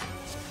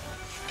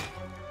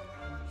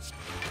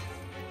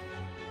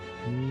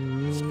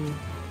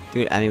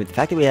 Dude, I mean, the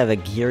fact that we have a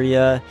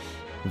Giria,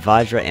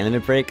 Vajra, and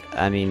Limit Break,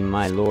 I mean,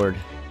 my lord.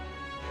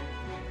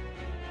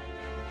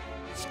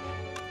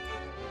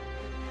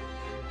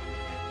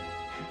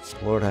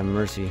 Lord have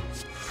mercy.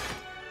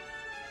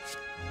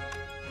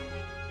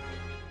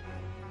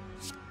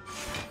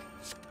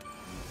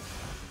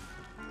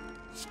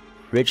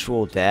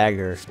 Ritual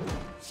Dagger.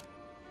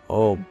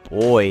 Oh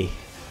boy.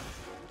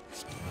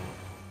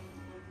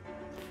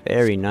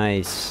 Very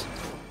nice.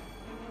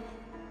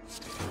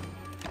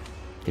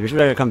 Did Ritual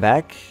Dagger come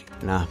back?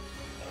 Nah.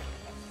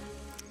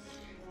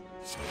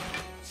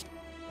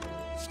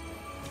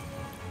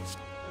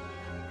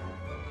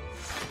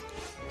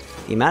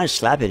 The amount of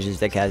slappage this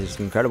deck has is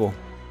incredible.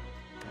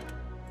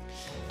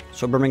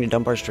 So burning to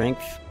dump our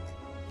strength.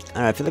 I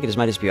don't know, I feel like it just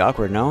might just be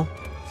awkward, no?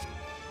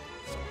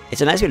 It's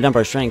a nice way to dump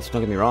our strength,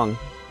 don't get me wrong.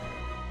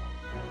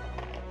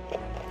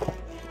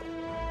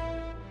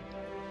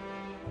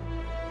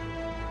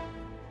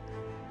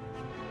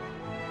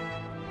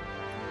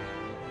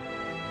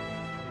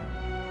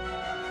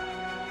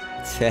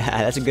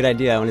 That's a good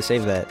idea, I want to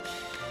save that.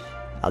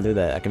 I'll do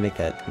that, I can make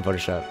that in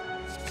Photoshop.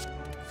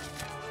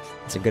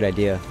 That's a good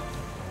idea.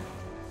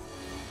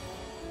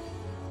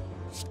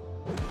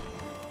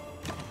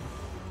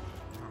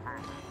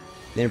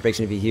 The inner break's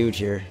gonna be huge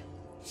here.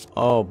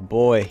 Oh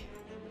boy.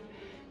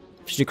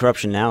 Just do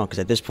corruption now, because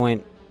at this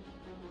point,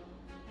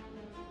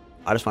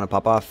 I just want to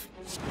pop off.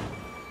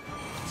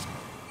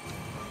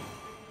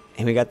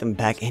 And we got them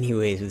back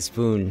anyways with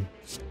Spoon.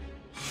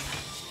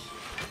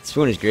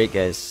 Spoon is great,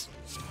 guys.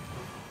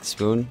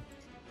 Spoon.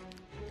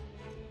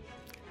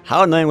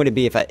 How annoying would it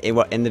be if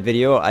in the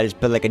video I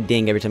just put like a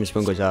ding every time the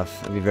Spoon goes off?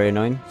 That'd be very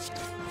annoying.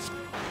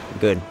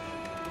 Good.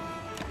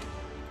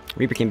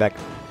 Reaper came back.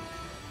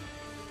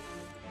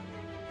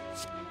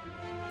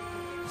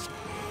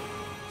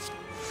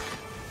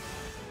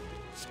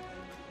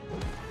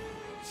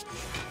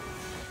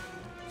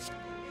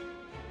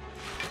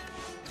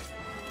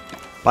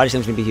 Body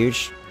slam's gonna be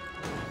huge.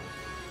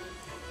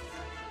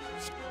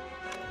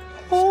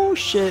 Oh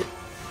shit.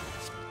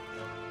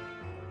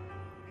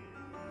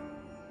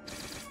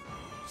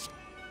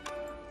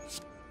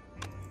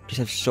 Just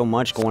have so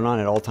much going on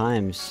at all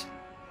times.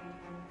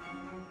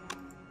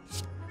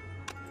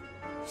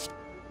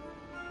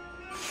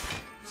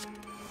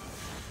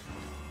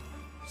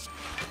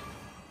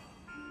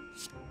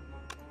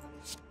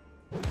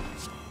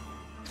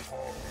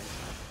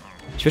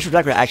 Ritual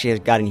Dagger actually has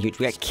gotten huge.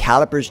 We got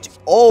calipers.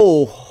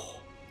 Oh!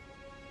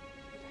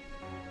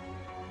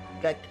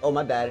 Oh,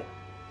 my bad.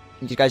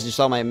 You guys just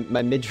saw my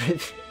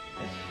midriff.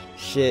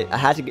 Shit, I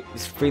had to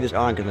free this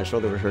on because my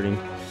shoulder was hurting.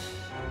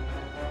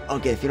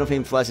 Okay, Phenol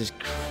Flame Plus is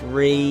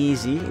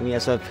crazy. And we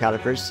also have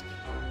calipers.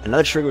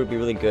 Another trigger would be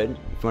really good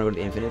if you want to go to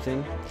the infinite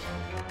thing.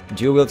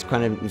 Dual wield's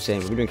kind of insane.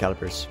 We're doing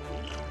calipers.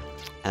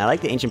 And I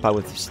like the ancient pot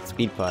with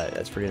speed pot.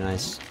 That's pretty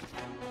nice.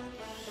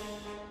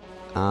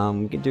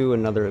 We could do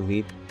another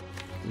elite.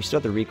 We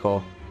still have the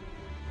recall.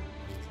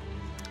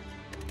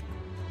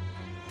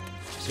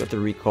 Still have the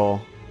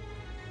recall.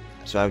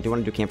 So I do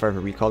want to do campfire for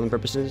recalling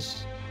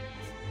purposes.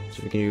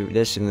 So we can do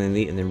this and then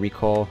elite and then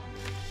recall.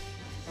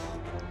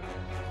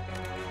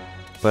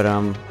 But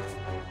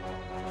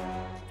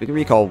we can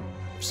recall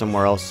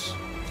somewhere else.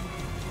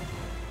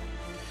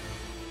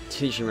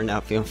 Teaching right now,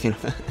 feel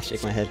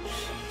shake my head.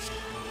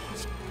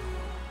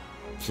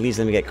 Please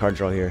let me get card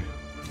draw here.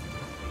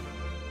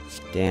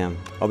 Damn.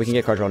 Oh, we can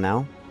get card draw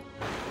now?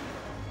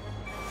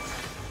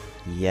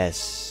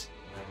 Yes.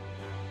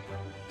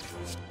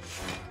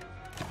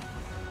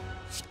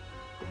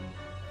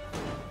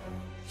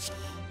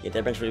 Yeah,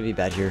 that bench would be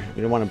bad here.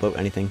 We don't want to bloat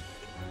anything.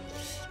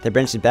 Dead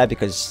Branch is bad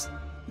because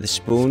the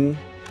spoon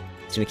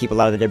is going to keep a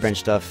lot of the Dead Branch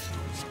stuff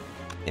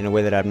in a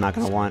way that I'm not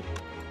going to want.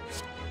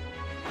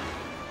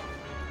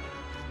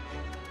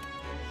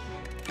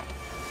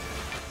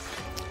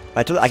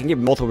 I can get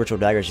multiple Ritual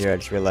Daggers here, I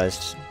just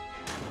realized.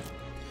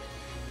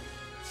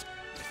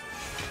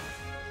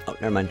 Oh,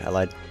 never mind, I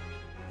lied.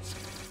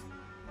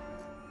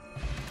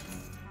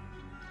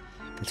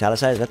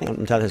 Metallicize? I think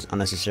Metallicize is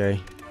unnecessary.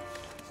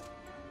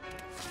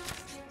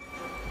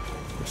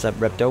 What's up,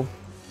 Repto?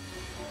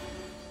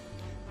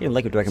 You didn't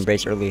like it, do I can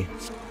brace early?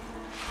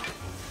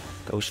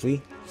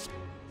 Ghostly?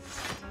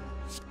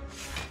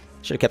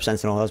 Should have kept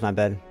Sentinel, that was my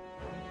bad.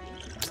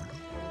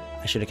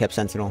 I should have kept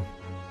Sentinel.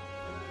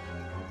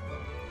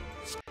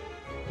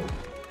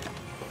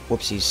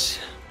 Whoopsies.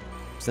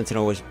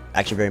 Sentinel was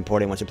actually very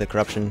important once I played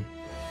Corruption.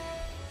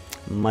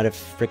 Might have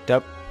fricked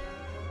up.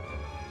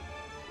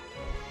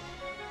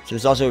 So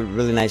it's also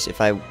really nice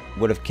if I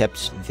would have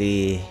kept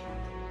the...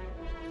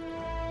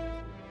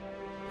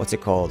 What's it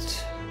called?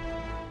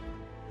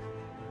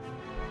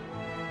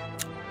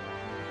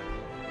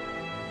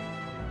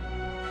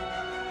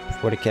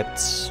 Would have kept...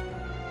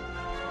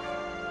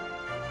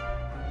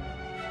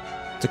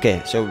 It's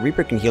okay, so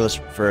Reaper can heal us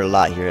for a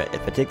lot here.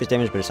 If I take this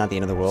damage, but it's not the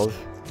end of the world.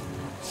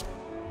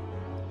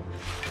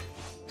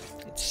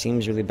 It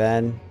seems really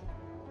bad,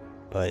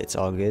 but it's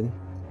all good.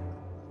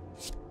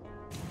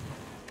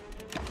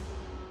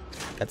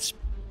 Get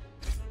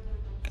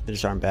the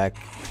disarm back.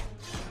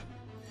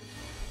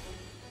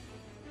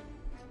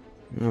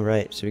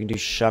 Alright, so we can do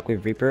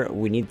Shockwave Reaper.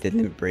 We need the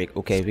Limit Break.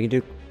 Okay, we can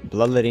do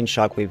Bloodletting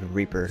Shockwave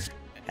Reaper.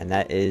 And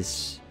that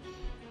is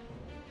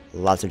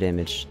lots of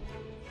damage.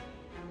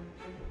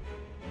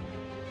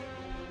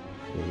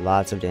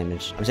 Lots of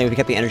damage. I'm saying if we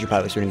kept the energy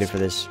pilot, it's really good for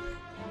this.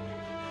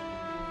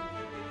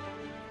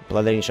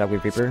 Bloodletting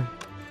Shockwave Reaper.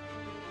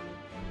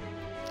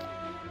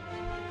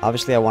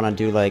 Obviously, I want to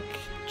do like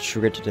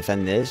Trigger to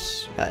defend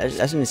this.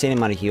 That's an insane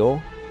amount of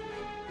heal.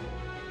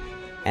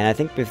 And I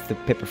think with the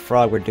Paper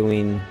Frog, we're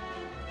doing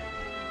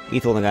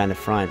lethal on the guy in the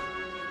front.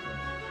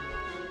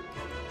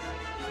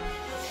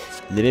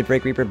 Limit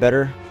Break Reaper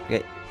better.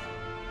 Okay.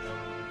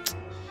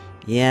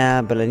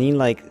 Yeah, but I mean,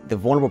 like, the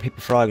vulnerable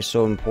Paper Frog is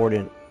so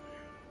important.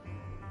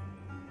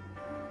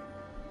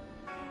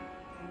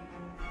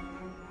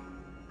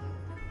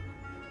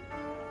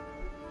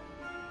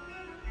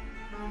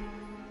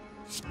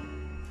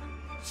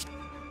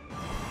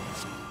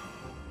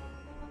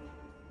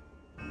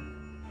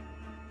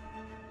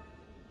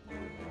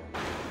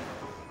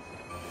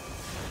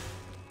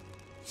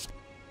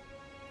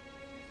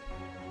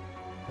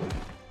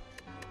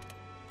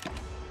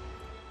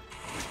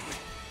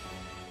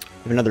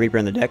 We have another Reaper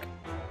in the deck.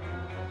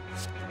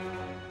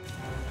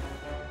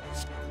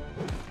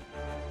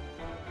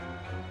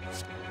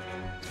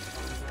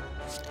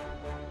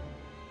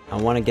 I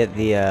want to get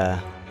the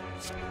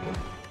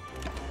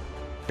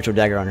Ritual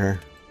Dagger on her.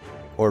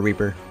 Or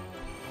Reaper.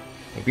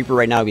 Like, Reaper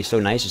right now would be so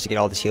nice just to get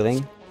all this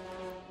healing.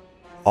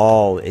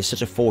 Oh, it's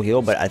such a full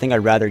heal, but I think I'd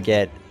rather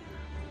get...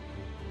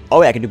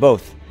 Oh, yeah, I can do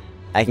both.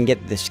 I can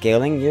get the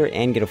scaling here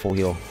and get a full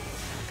heal.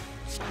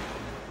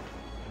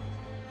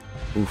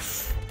 Oof.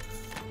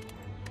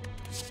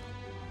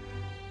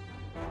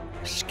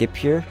 Skip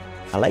here.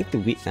 I like the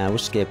weak. Nah, we'll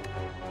skip.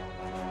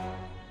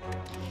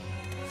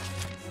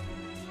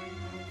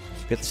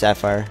 Get the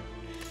Sapphire.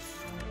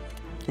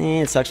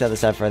 It sucks to have the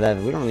Sapphire. That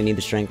we don't really need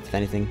the strength, if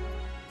anything.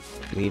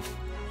 Leave.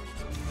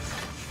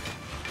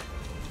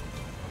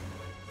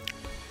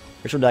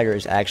 Ritual Dagger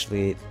is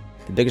actually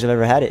the biggest I've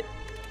ever had it.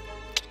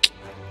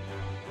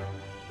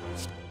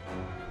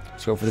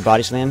 Let's go for the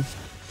Body Slam.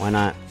 Why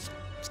not?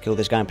 Let's kill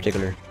this guy in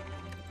particular.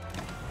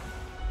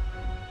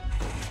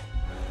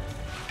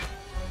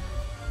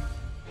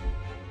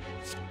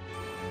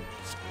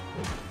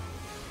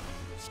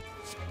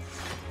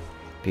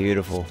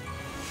 Beautiful.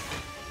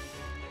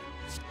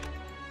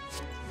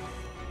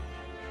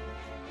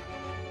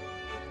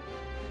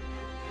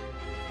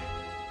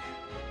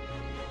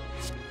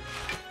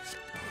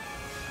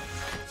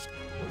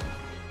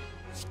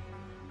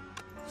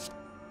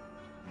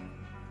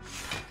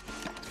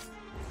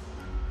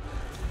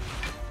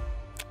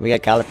 We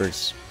got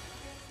calipers.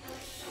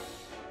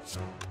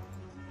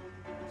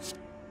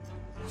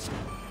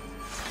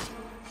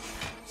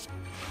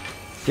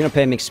 If you don't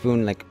pay, make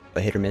Spoon like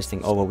a hit or miss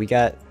thing. Oh, well, we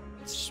got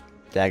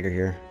Dagger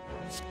here.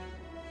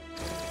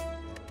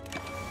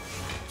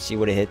 See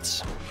what it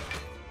hits.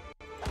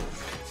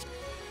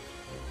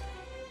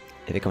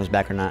 If it comes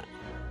back or not.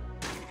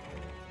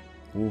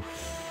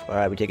 Oof.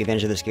 Alright, we take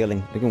advantage of the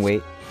scaling. We can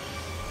wait.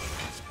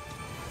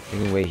 We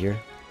can wait here.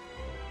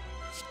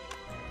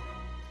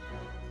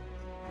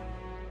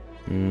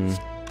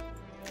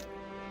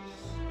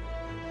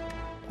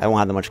 I won't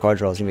have that much card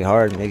draw. It's gonna be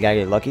hard. Maybe gotta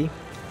get lucky.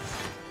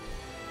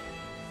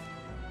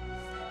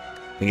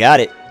 We got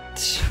it.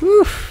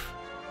 Whew.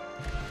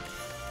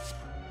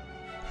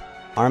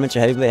 Armaments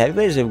or Heavy Blade? Heavy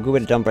Blade is a good way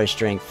to dump our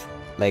strength.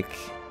 Like,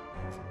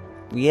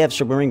 we have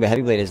Submarine, but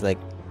Heavy Blade is like,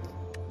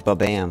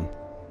 ba-bam.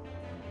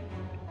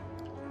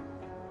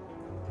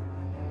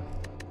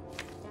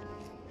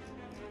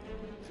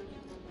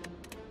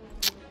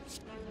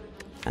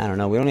 I don't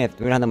know. We don't have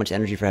that much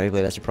energy for heavy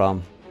blade. That's the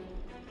problem.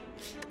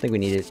 I think we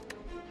need it.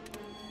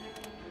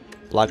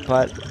 Block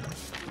pot.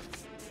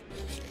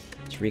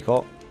 Let's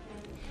recall.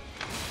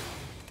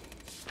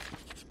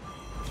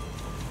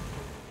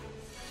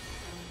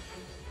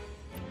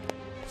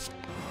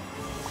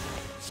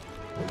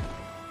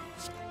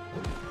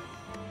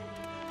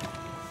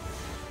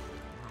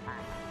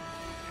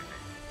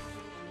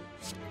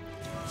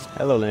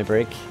 Hello, limit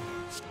break.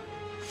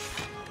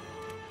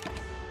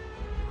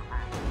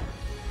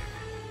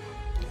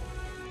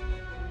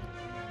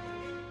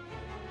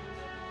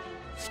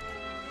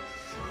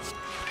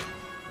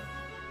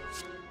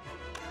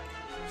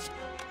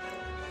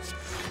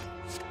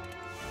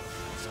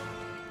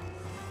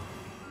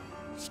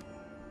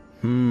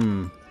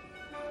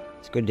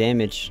 It's good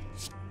damage.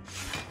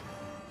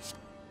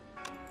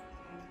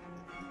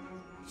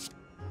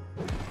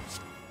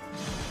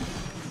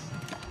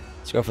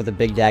 Let's go for the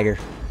big dagger.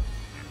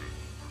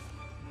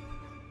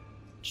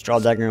 Straw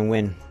dagger and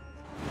win.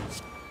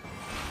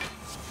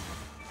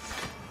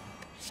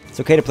 It's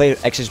okay to play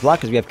X's block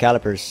because we have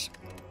calipers.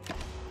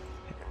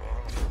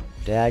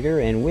 Dagger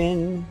and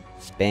win.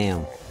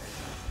 Bam.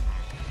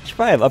 Should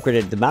probably have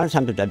upgraded the amount of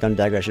times I've done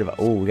dagger. I should have.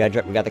 Oh, we got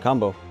the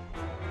combo.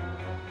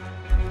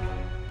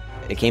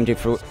 It came to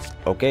fruit.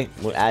 Okay,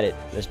 we'll add it.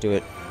 Let's do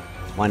it.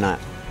 Why not?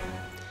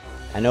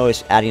 I know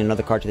it's adding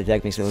another card to the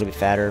deck makes it a little bit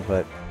fatter,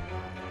 but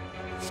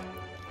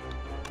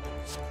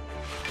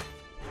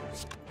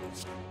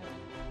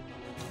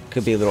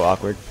could be a little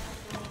awkward.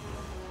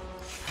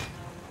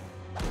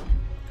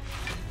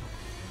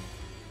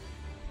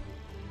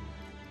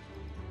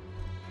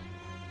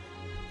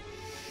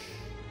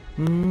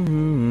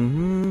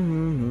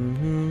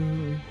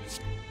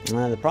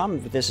 The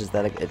problem with this is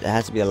that it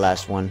has to be the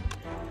last one.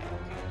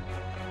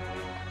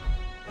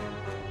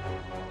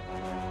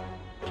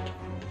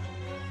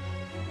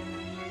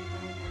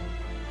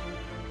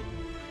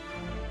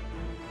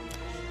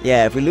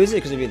 Yeah, if we lose it,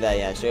 because it'd be that,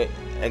 yeah. So,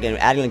 again,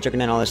 adding like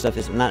Juggernaut and all this stuff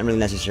is not really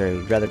necessary.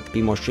 We'd rather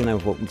be more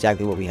streamlined with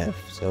exactly what we have.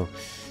 So,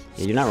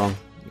 yeah, you're not wrong.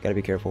 You gotta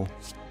be careful.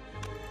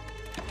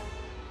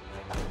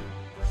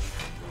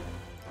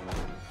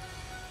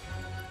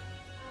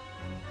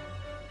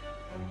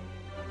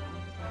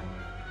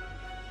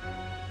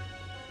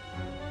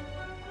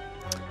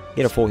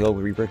 Get a full heal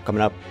with Reaper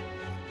coming up.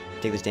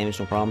 Take this damage,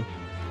 no problem.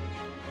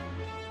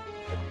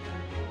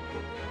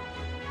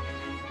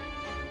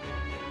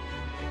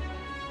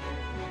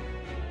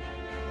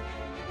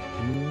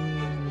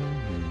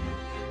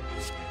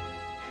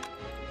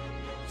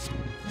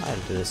 I'll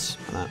do this.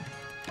 Why not?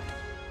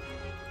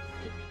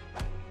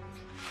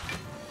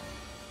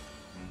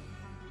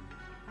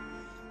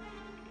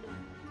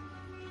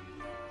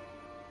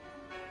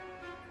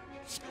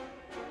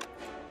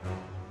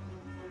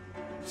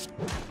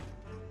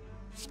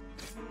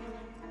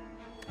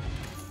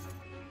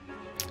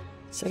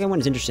 Second one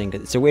is interesting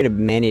because it's a way to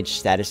manage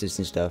statuses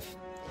and stuff.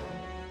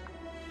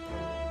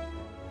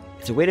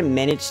 It's a way to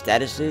manage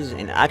statuses,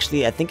 and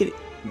actually, I think it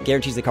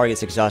guarantees the card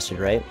gets exhausted,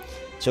 right?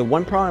 So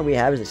one problem we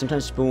have is that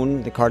sometimes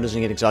Spoon, the card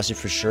doesn't get exhausted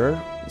for sure.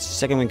 The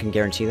second one can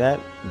guarantee that,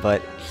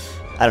 but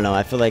I don't know.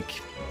 I feel like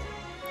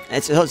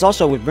it's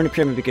also with Burning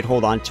Pyramid we could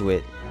hold on to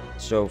it.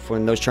 So for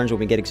in those turns when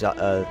we get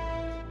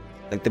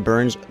like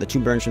the 2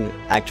 burns from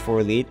Act 4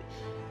 Elite,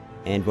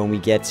 and when we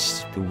get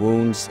the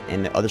wounds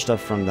and the other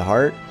stuff from the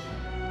heart,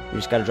 we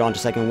just gotta draw into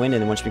second wind,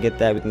 and then once we get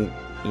that, we can,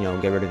 you know,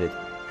 get rid of it.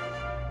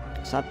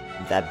 It's not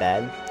that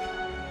bad.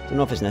 Don't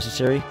know if it's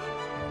necessary.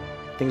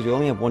 The thing is, we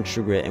only have 1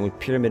 True Grit, and with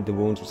Pyramid, the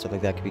wounds and stuff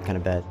like that could be kind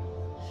of bad.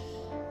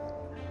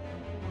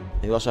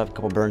 And we also have a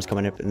couple burns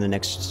coming up in the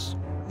next,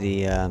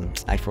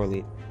 Act 4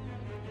 Elite.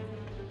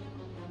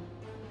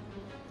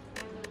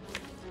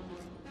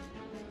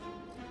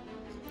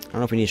 I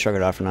don't know if we need to shrug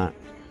it off or not.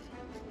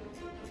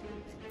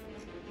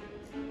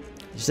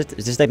 Is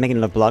this deck making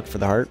enough block for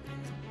the heart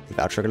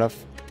without shrug it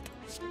off?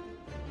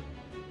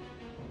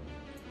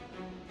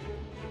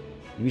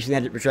 You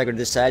recently had Ritual Dagger to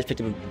this size, picked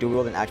up a dual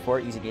wield and Act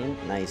 4, easy game.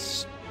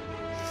 Nice.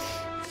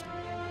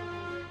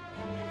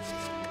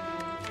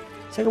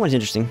 Second one's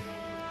interesting.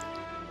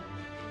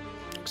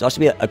 It's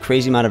also be a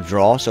crazy amount of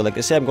draw. So like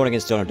let's say I'm going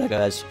against Donor deck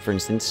as for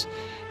instance.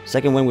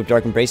 Second win with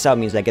Dark Embrace out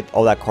means I get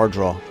all that card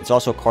draw. It's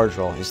also card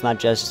draw. It's not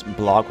just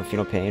block with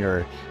Phenol Pain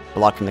or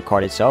block from the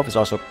card itself. It's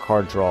also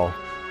card draw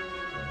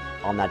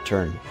on that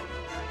turn.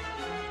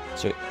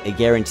 So it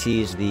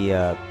guarantees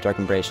the Dark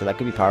Embrace. So that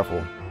could be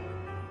powerful.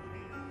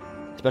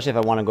 Especially if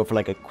I want to go for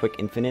like a quick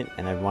infinite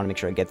and I want to make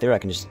sure I get there, I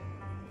can just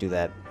do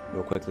that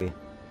real quickly.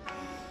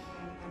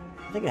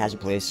 I think it has a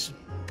place.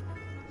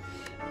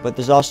 But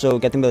there's also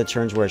getting to the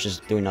turns where it's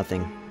just doing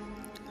nothing.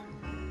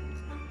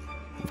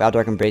 Without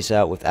Dark Embrace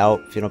out,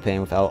 without Phenol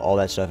Pain, without all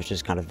that stuff, it's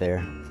just kind of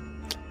there.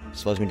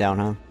 Slows me down,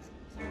 huh?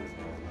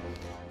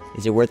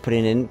 Is it worth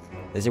putting in?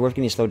 Is it worth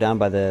getting slowed down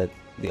by the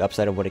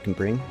upside of what it can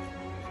bring?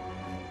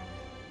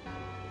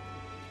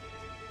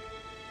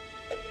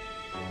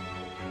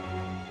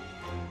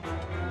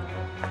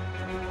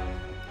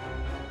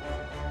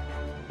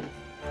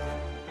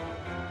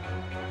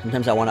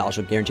 Sometimes I want to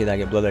also guarantee that I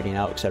get bloodletting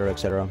out, etc.,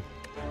 etc.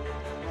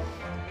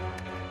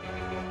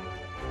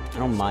 I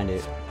don't mind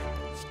it.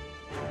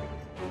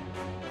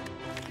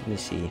 Let me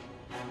see.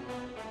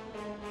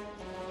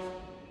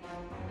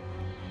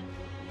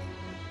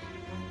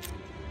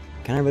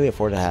 Can I really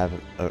afford to have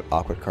an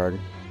awkward card?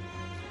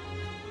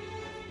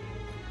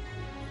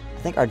 I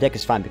think our deck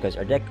is fine because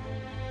our deck,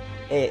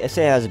 let's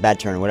say it has a bad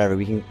turn or whatever,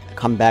 we can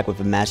come back with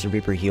a massive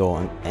Reaper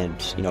heal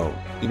and you know,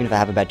 even if I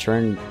have a bad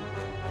turn,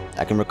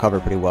 I can recover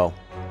pretty well.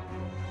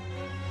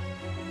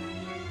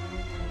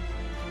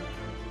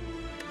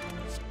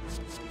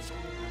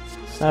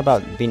 It's not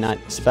about being not,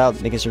 it's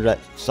about making sure that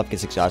stuff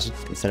gets exhausted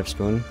instead of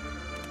spoon.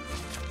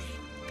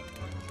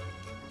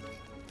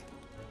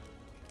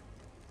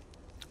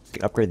 We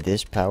can upgrade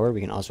this power,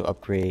 we can also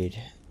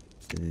upgrade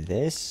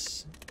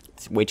this.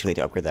 It's way too late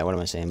to upgrade that, what am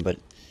I saying? But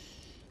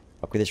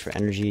upgrade this for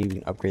energy, we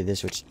can upgrade this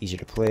so it's easier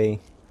to play.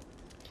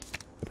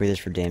 Upgrade this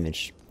for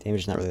damage.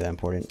 Damage is not really that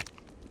important.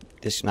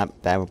 This is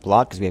not bad with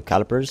block because we have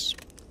calipers.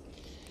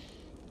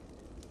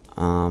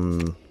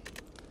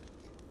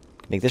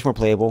 Make this more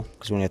playable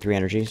because we only have 3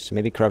 energy. So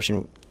maybe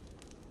corruption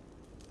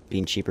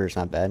being cheaper is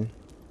not bad.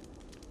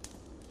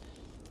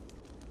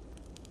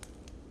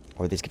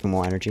 Or this giving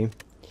more energy.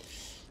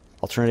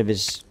 Alternative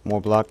is more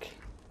block.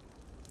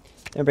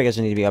 Everybody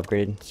doesn't need to be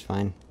upgraded. It's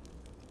fine.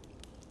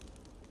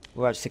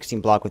 We're at 16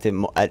 block with it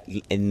at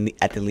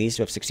the least.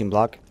 We have 16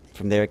 block.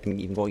 From there, it can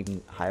even go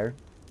even higher.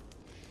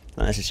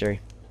 Not necessary.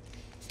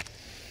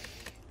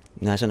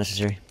 No, it's not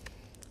necessary.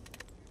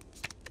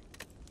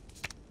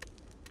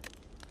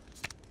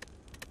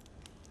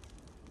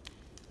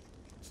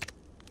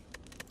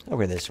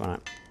 Upgrade this, why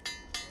not?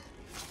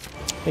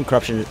 I think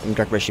corruption and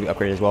direct breath should be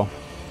upgraded as well.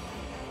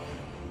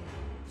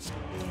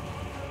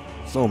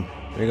 Boom.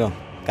 There you go.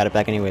 Got it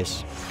back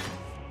anyways.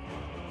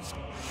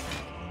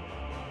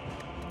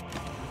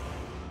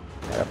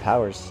 Got our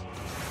powers.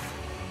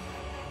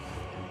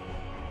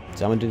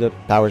 So I'm gonna do the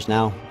powers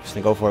now. Just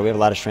gonna go for it. We have a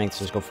lot of strength,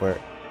 so let's go for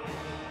it.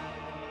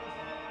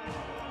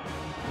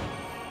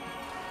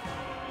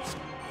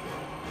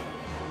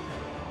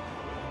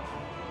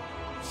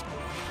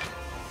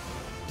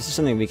 This is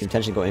something we can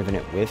potentially go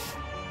infinite with.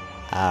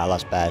 Ah, I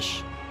lost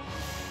Bash.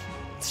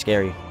 It's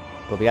scary.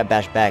 But we got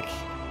Bash back.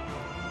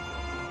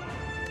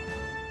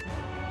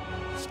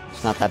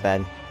 It's not that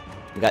bad.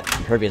 We got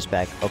Impervious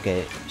back.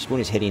 Okay,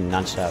 Spoon is hitting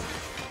non-stop.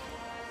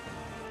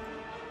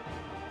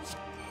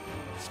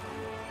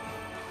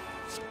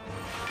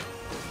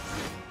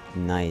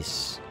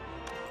 Nice.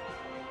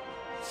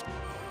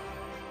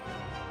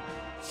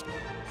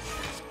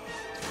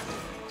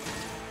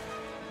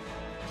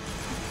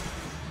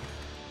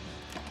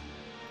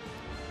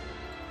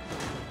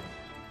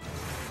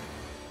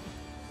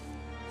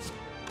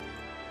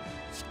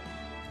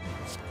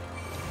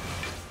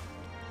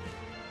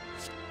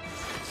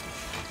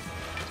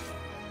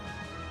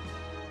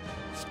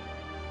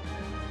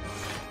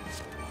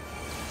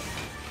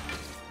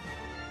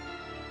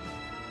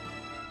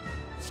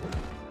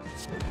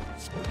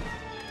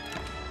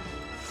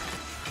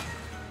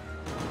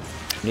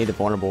 Need the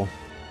vulnerable.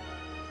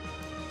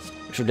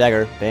 Ritual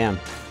Dagger, bam.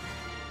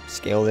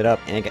 Scaled it up,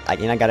 and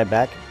I got it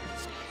back.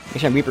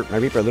 Makes my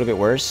Reaper a little bit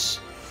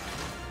worse.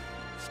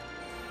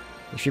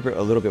 Makes Reaper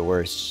a little bit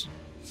worse.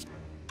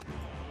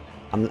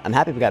 I'm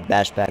happy we got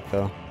Bash back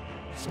though.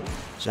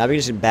 So now we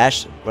just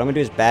bash. What I'm gonna do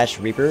is bash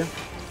Reaper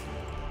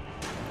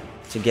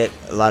to get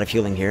a lot of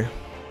healing here.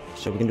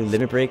 So we can do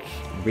Limit Break,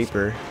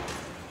 Reaper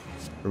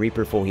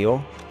full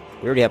heal.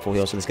 We already have full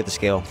heal, so let's get the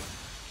scale.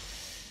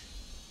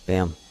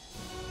 Bam.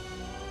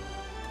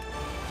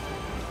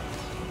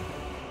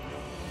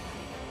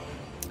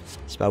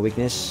 Spell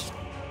weakness.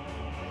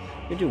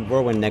 We do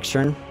Whirlwind next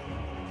turn.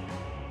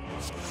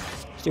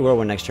 Let's do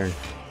Whirlwind next turn.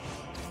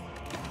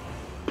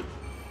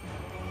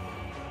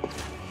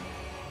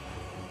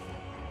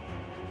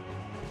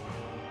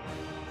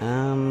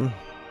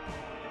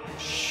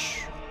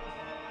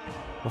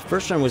 Well,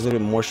 first turn was a little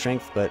bit more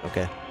strength, but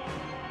okay.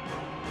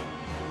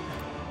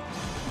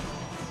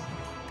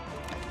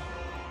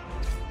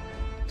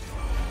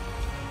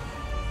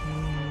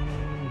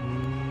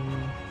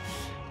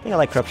 I think I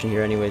like corruption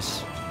here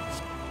anyways.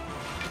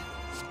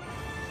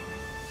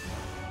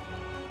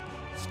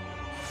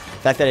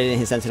 The fact that I didn't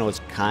hit Sentinel was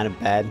kind of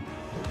bad.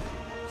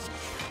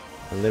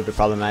 A little bit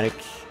problematic.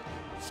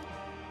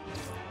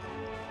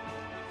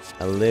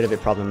 A little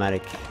bit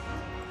problematic.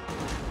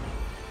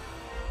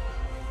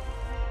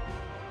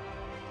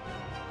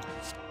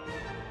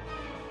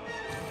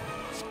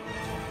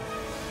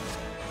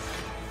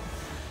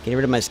 Getting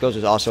rid of my skills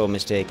was also a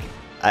mistake.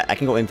 I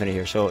can go infinite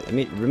here, so let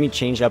me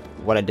change up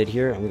what I did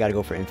here, and we gotta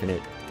go for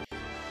infinite.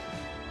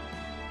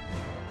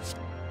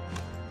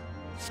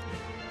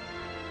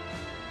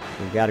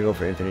 We gotta go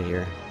for infinite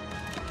here.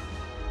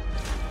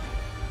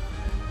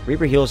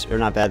 Reaper heals are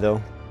not bad though.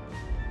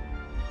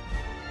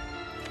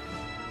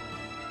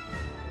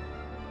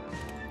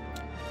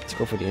 Let's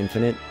go for the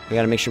infinite. We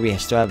gotta make sure we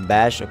still have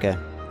Bash. Okay.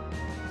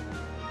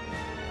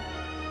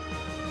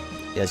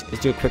 Yes, let's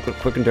do a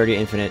quick and dirty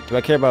infinite. Do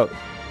I care about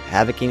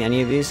Havocing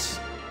any of these?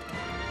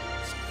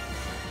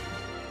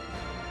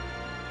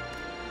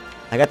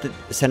 I got the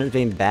Center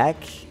Vein back.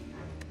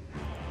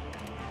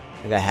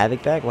 I got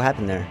Havoc back? What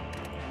happened there?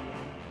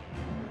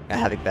 Got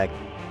Havoc back.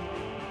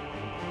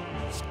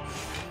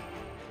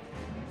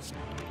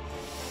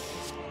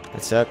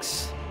 That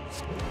sucks.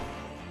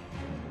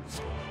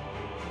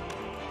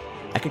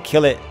 I could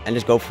kill it and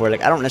just go for it.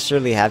 Like, I don't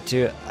necessarily have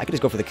to. I could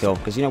just go for the kill.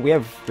 Because, you know, we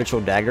have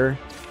Ritual Dagger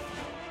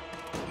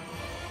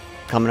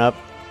coming up.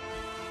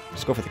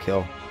 Just go for the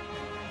kill.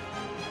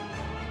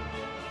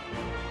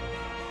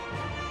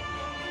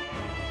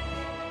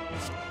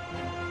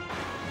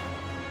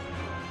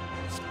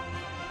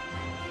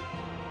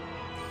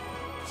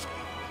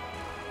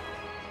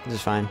 This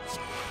is fine.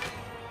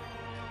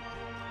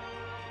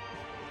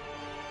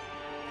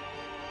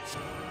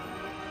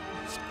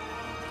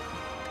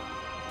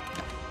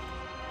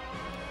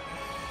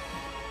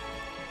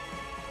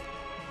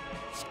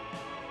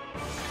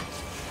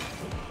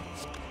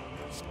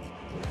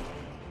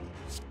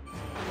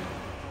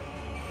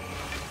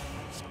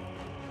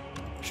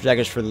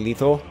 Daggers for the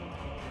lethal.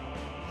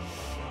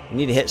 We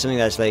need to hit something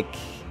that's like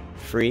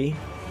free.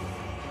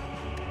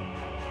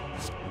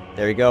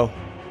 There we go.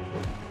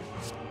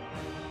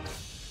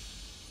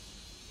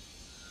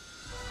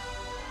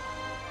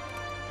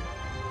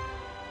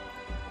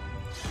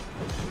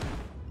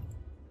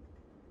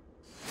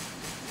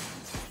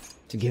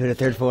 To give it a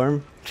third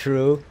form.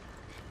 True.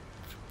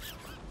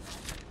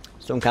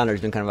 Stone counter has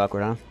been kind of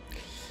awkward, huh?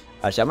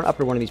 Alright, so I'm gonna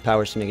upgrade one of these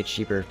powers to make it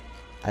cheaper.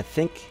 I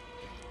think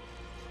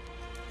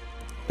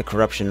the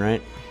corruption,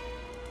 right?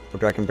 Or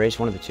Dark Embrace,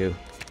 one of the two.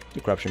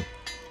 The corruption.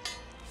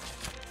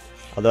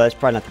 Although that's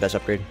probably not the best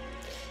upgrade.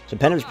 So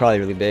Penum's probably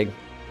really big.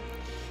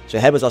 So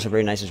Headbutt's also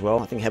very nice as well.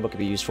 I think Headbutt could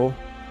be useful.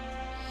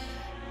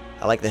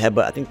 I like the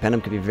Headbutt. I think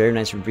Penum could be very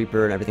nice for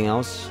Reaper and everything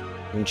else.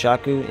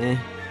 Nunchaku, eh.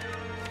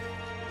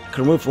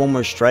 Could remove one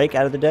more strike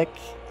out of the deck.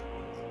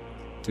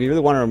 Do we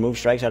really want to remove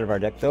strikes out of our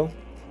deck though?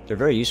 They're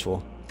very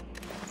useful.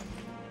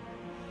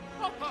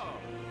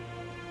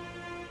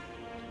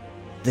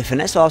 The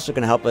finesse also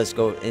can help us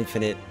go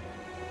infinite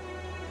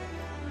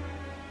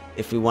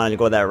if we wanted to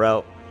go that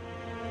route,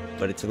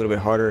 but it's a little bit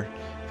harder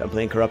if I'm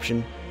playing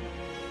corruption.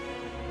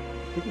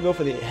 We can go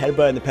for the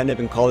Headbutt and the Pendant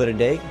and call it a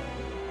day.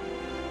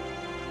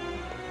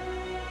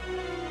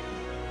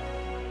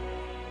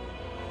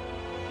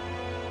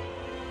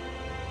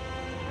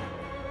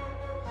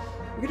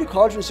 We can do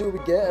Cauldron and see what we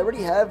get. I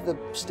already have the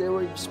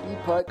Steroid Speed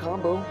Pot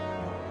combo.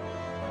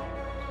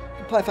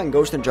 I'll probably find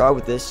Ghost in a Jar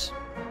with this.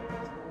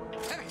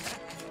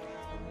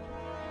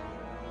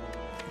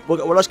 What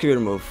else can we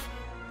remove?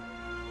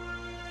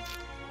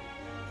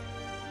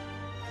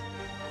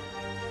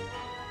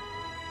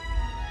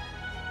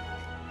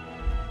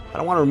 I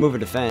don't want to remove a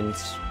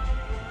defense.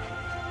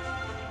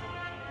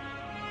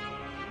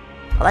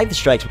 I like the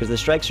strikes because the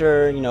strikes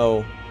are, you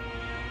know,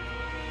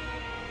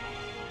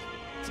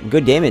 some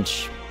good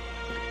damage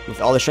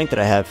with all the strength that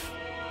I have.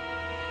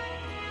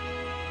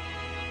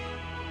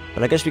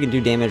 But I guess we can do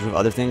damage with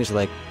other things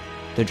like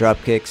the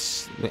drop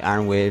kicks, the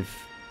Iron Wave,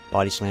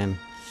 Body Slam.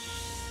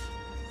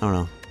 I don't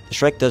know. The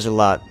strike does a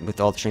lot with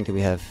all the strength that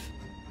we have.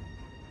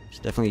 It's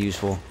definitely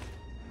useful.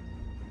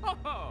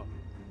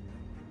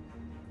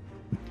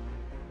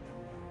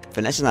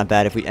 Finesse is not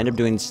bad. If we end up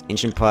doing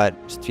Ancient Pot,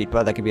 Speed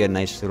Pot, that could be a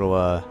nice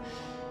little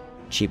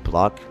cheap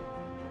block.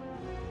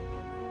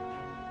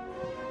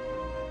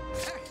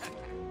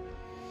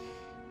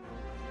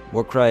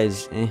 War Cry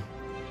is eh.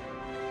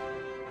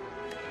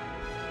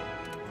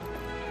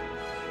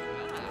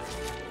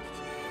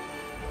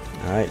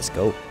 Alright, let's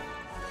go.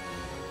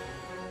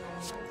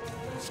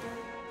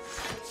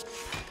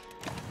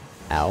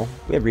 Ow.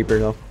 We have Reaper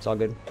though. It's all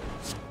good.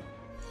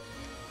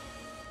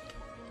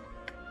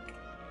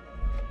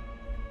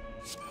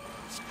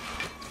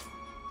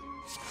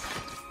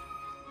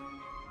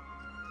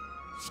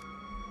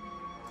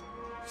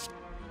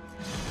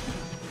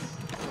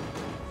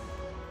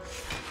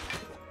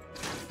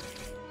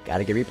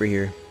 Gotta get Reaper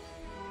here.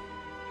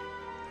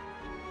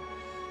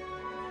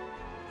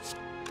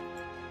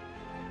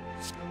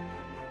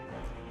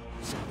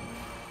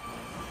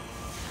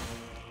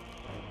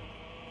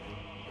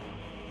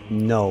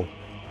 No.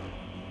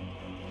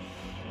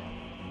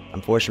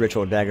 I'm forced to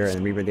Ritual Dagger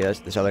and Reaper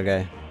this other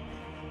guy.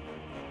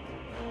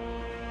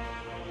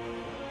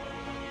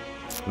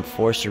 I'm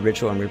forced to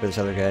Ritual and Reaper this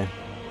other guy.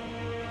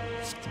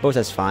 I suppose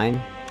that's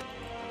fine.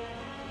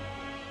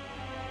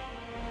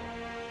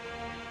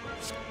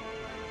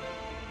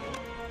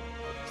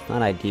 It's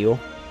not ideal.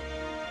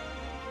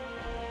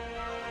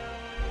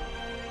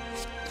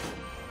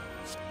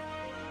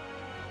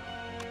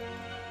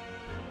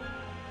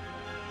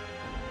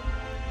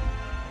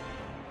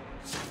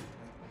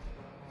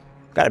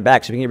 Got it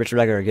back, so we can get Ritual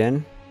Dagger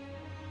again.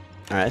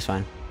 Alright, that's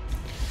fine.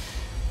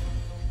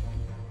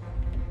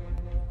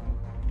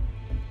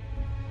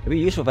 It'd be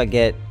useful if I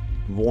get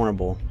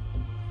vulnerable.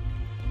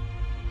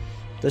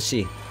 Let's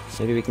see.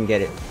 Maybe we can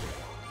get it.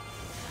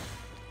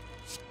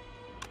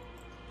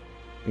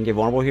 We can get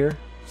vulnerable here.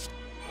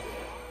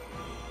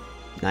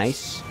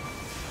 Nice.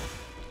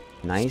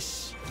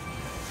 Nice.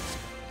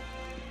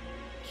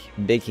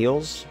 Big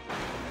heals.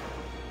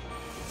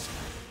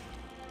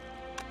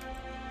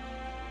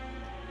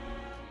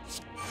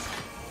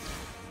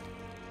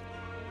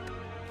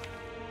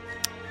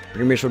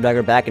 Bring Ritual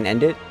Dagger back and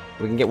end it.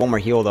 We can get one more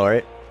heal though,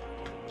 right?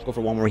 Let's go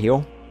for one more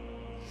heal.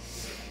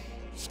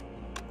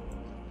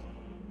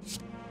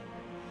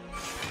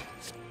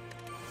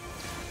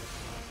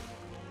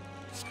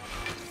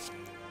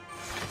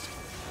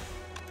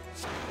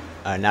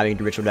 Now we can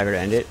do Ritual Dagger to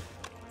end it.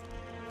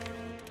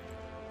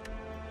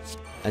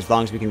 As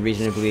long as we can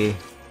reasonably...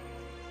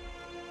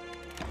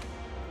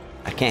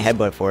 I can't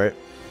headbutt for it.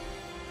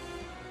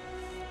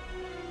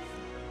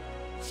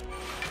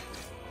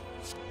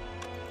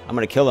 I'm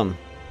gonna kill him.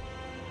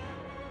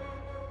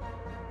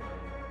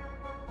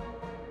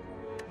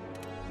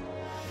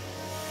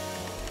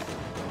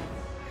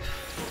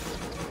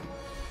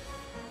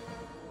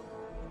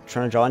 I'm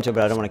trying to draw into it,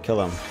 but I don't want to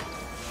kill him.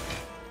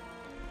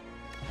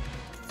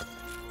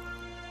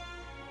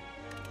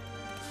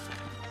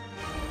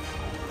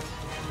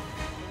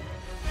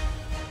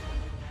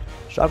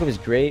 Shockwave is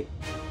great.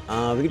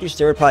 We could do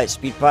Steroid Pot,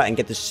 Speed Pot, and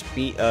get the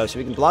speed, so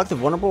we can block the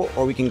vulnerable,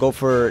 or we can go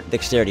for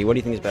Dexterity. What do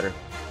you think is better?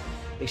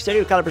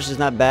 Dexterity with Calipers is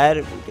not bad.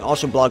 We can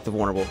also block the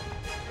vulnerable.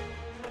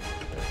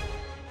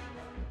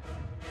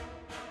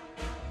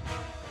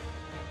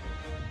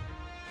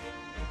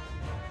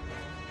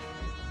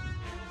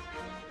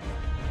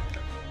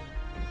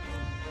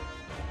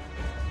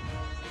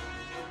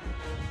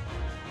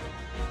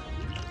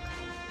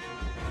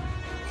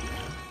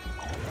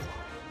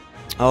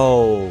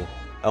 Oh,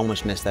 I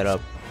almost messed that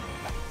up.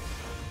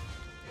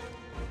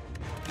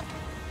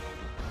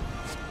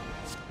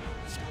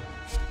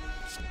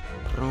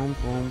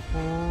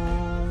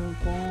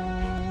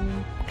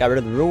 Got rid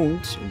of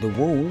the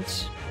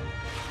wounds.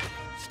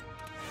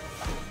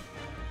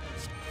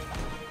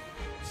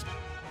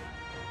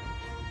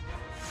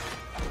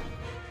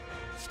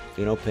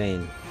 Feel no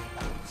pain.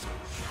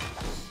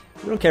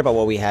 We don't care about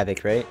what we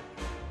havoc, right?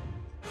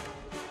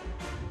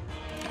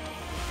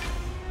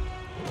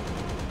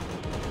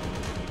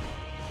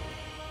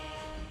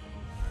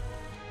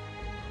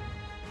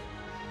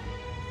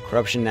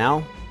 Corruption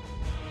now.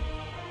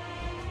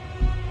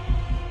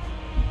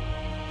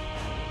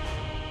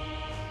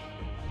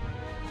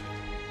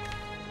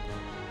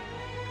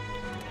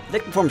 The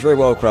deck performs very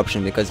well with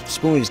Corruption because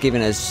Spoon is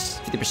giving us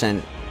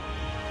 50%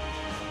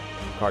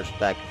 cards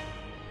back.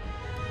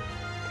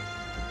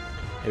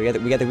 Yeah, we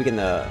have weakened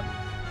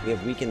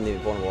the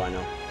vulnerable. I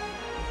know.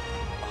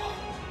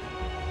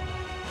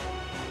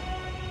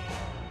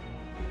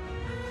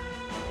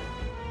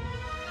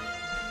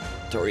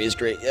 Tori is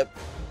great. Yep.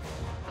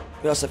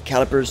 We also have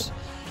Calipers.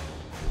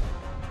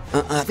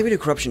 I think we do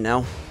Corruption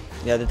now.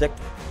 Yeah, the deck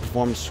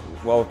performs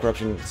well with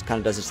Corruption. It kind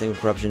of does its thing with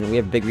Corruption. We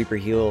have big Reaper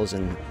heals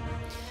and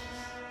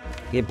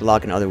we get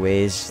block in other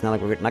ways. It's not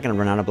like we're not gonna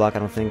run out of block, I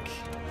don't think.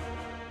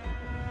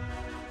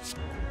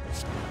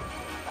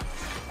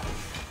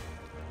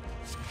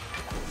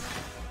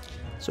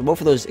 So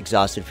both of those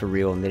exhausted for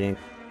real, and they didn't.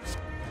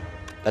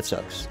 That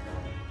sucks.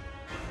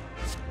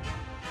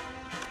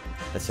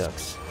 That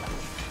sucks.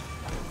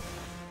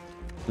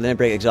 Limit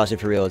Break exhausted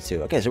for real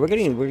too. Okay, so we're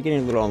getting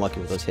a little unlucky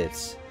with those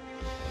hits.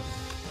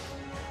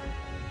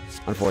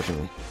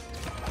 Unfortunately.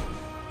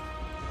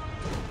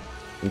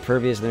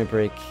 Impervious, Limit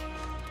Break.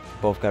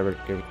 Both got rid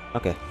of...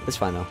 Okay, that's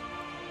fine though.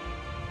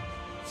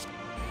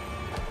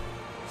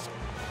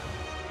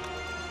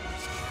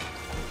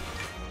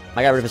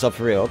 I got rid of myself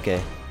for real,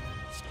 okay.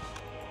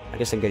 I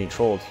guess I'm getting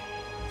trolled.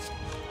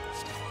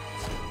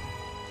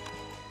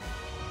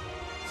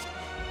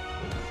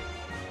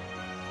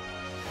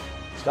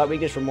 Scott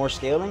Weakness for more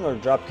scaling or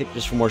Dropkick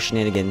just for more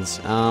shenanigans?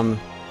 Well,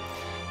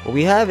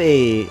 we have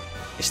a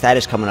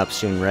status coming up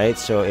soon, right?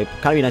 So it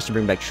kind of be nice to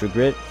bring back True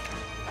Grit.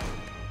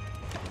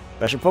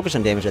 But I should focus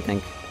on damage, I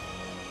think.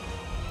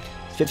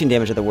 15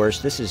 damage at the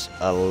worst. This is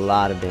a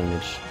lot of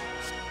damage.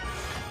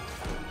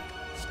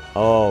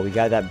 Oh, we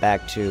got that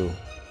back too.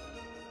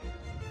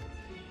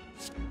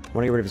 I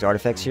want to get rid of his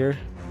artifacts here.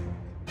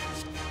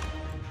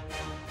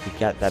 We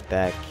got that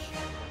back.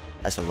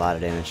 That's a lot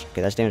of damage.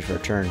 Okay, that's damage for a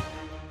turn.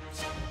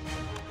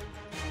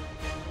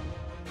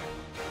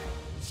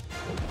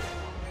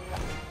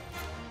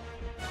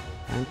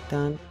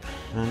 Dun,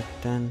 dun,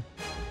 dun.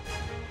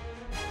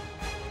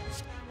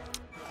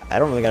 I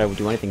don't really gotta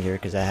do anything here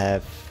because I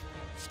have...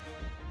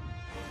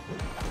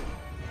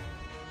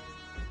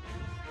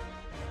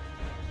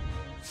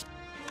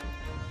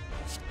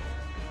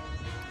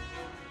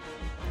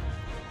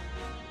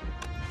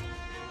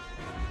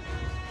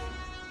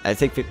 I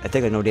take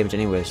like no damage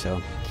anyway,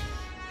 so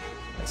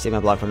I save my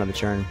block for another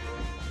turn.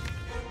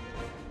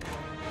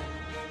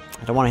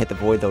 I don't want to hit the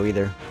void though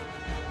either.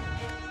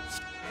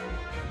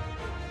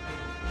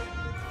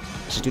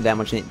 Just do that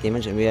much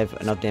damage, and we have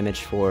enough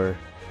damage for.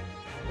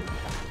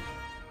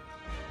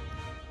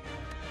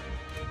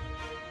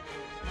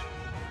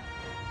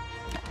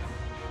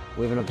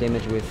 We have enough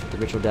damage with the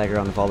Ritual Dagger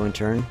on the following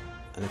turn,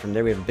 and then from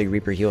there we have a big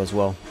Reaper heal as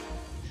well.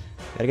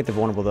 Gotta get the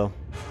vulnerable though.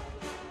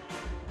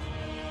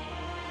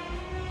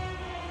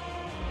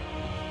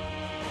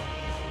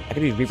 I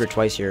could use Reaper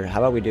twice here. How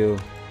about we do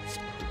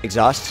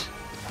Exhaust?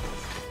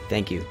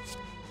 Thank you.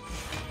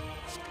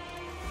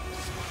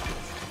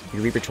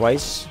 You Reaper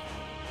twice.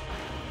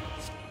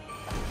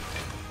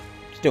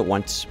 do it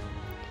once.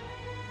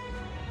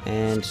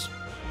 And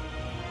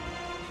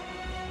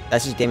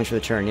that's his damage for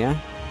the turn, yeah?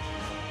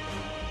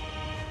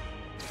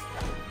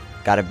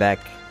 Got it back.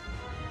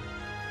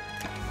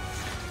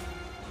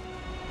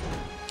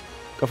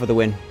 Go for the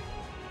win.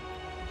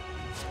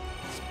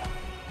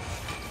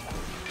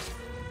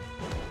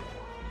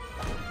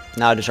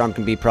 Now Disarm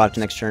can be procced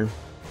next turn.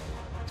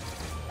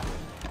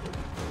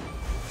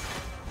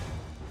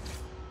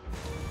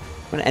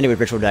 I'm gonna end it with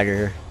Ritual Dagger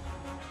here.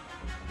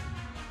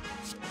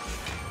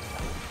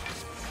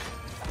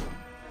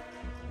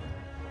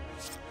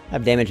 I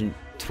have damage in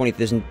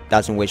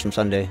 20,000 ways from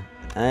Sunday.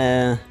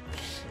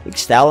 We can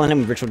style on him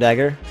with Ritual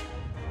Dagger.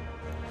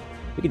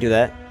 We can do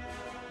that.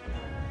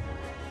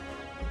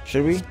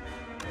 Should we?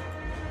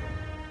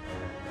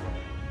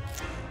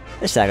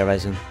 Let's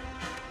sacrifice him.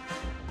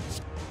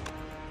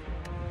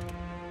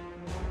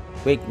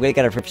 We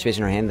got a space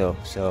in our hand though,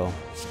 so.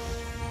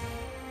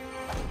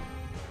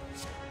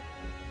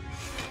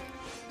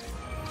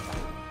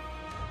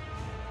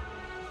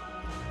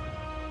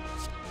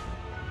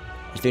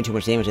 He's doing too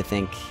much damage, I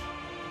think.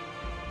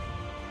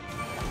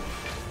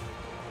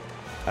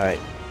 Alright,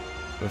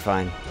 we're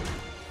fine.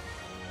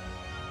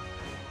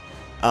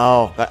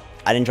 Oh,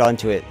 I didn't draw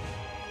into it.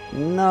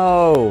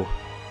 No!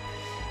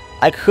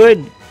 I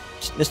could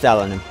miss out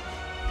on him.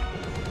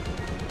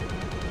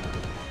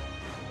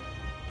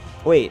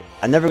 Wait,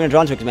 I'm never gonna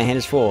draw into it because my hand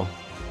is full.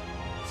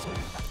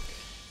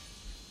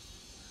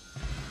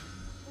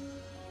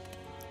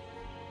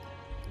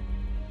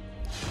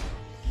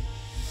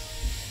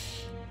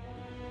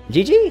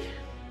 GG?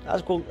 That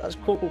was cool. That was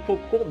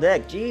cool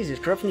deck. Jesus,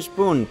 Corruption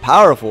Spoon,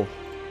 powerful,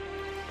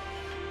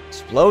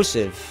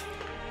 explosive.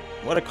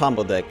 What a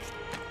combo deck!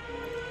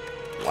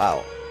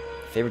 Wow,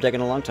 favorite deck in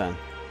a long time.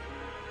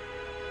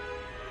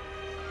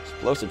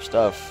 Explosive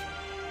stuff.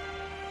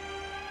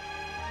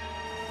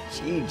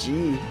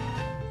 GG.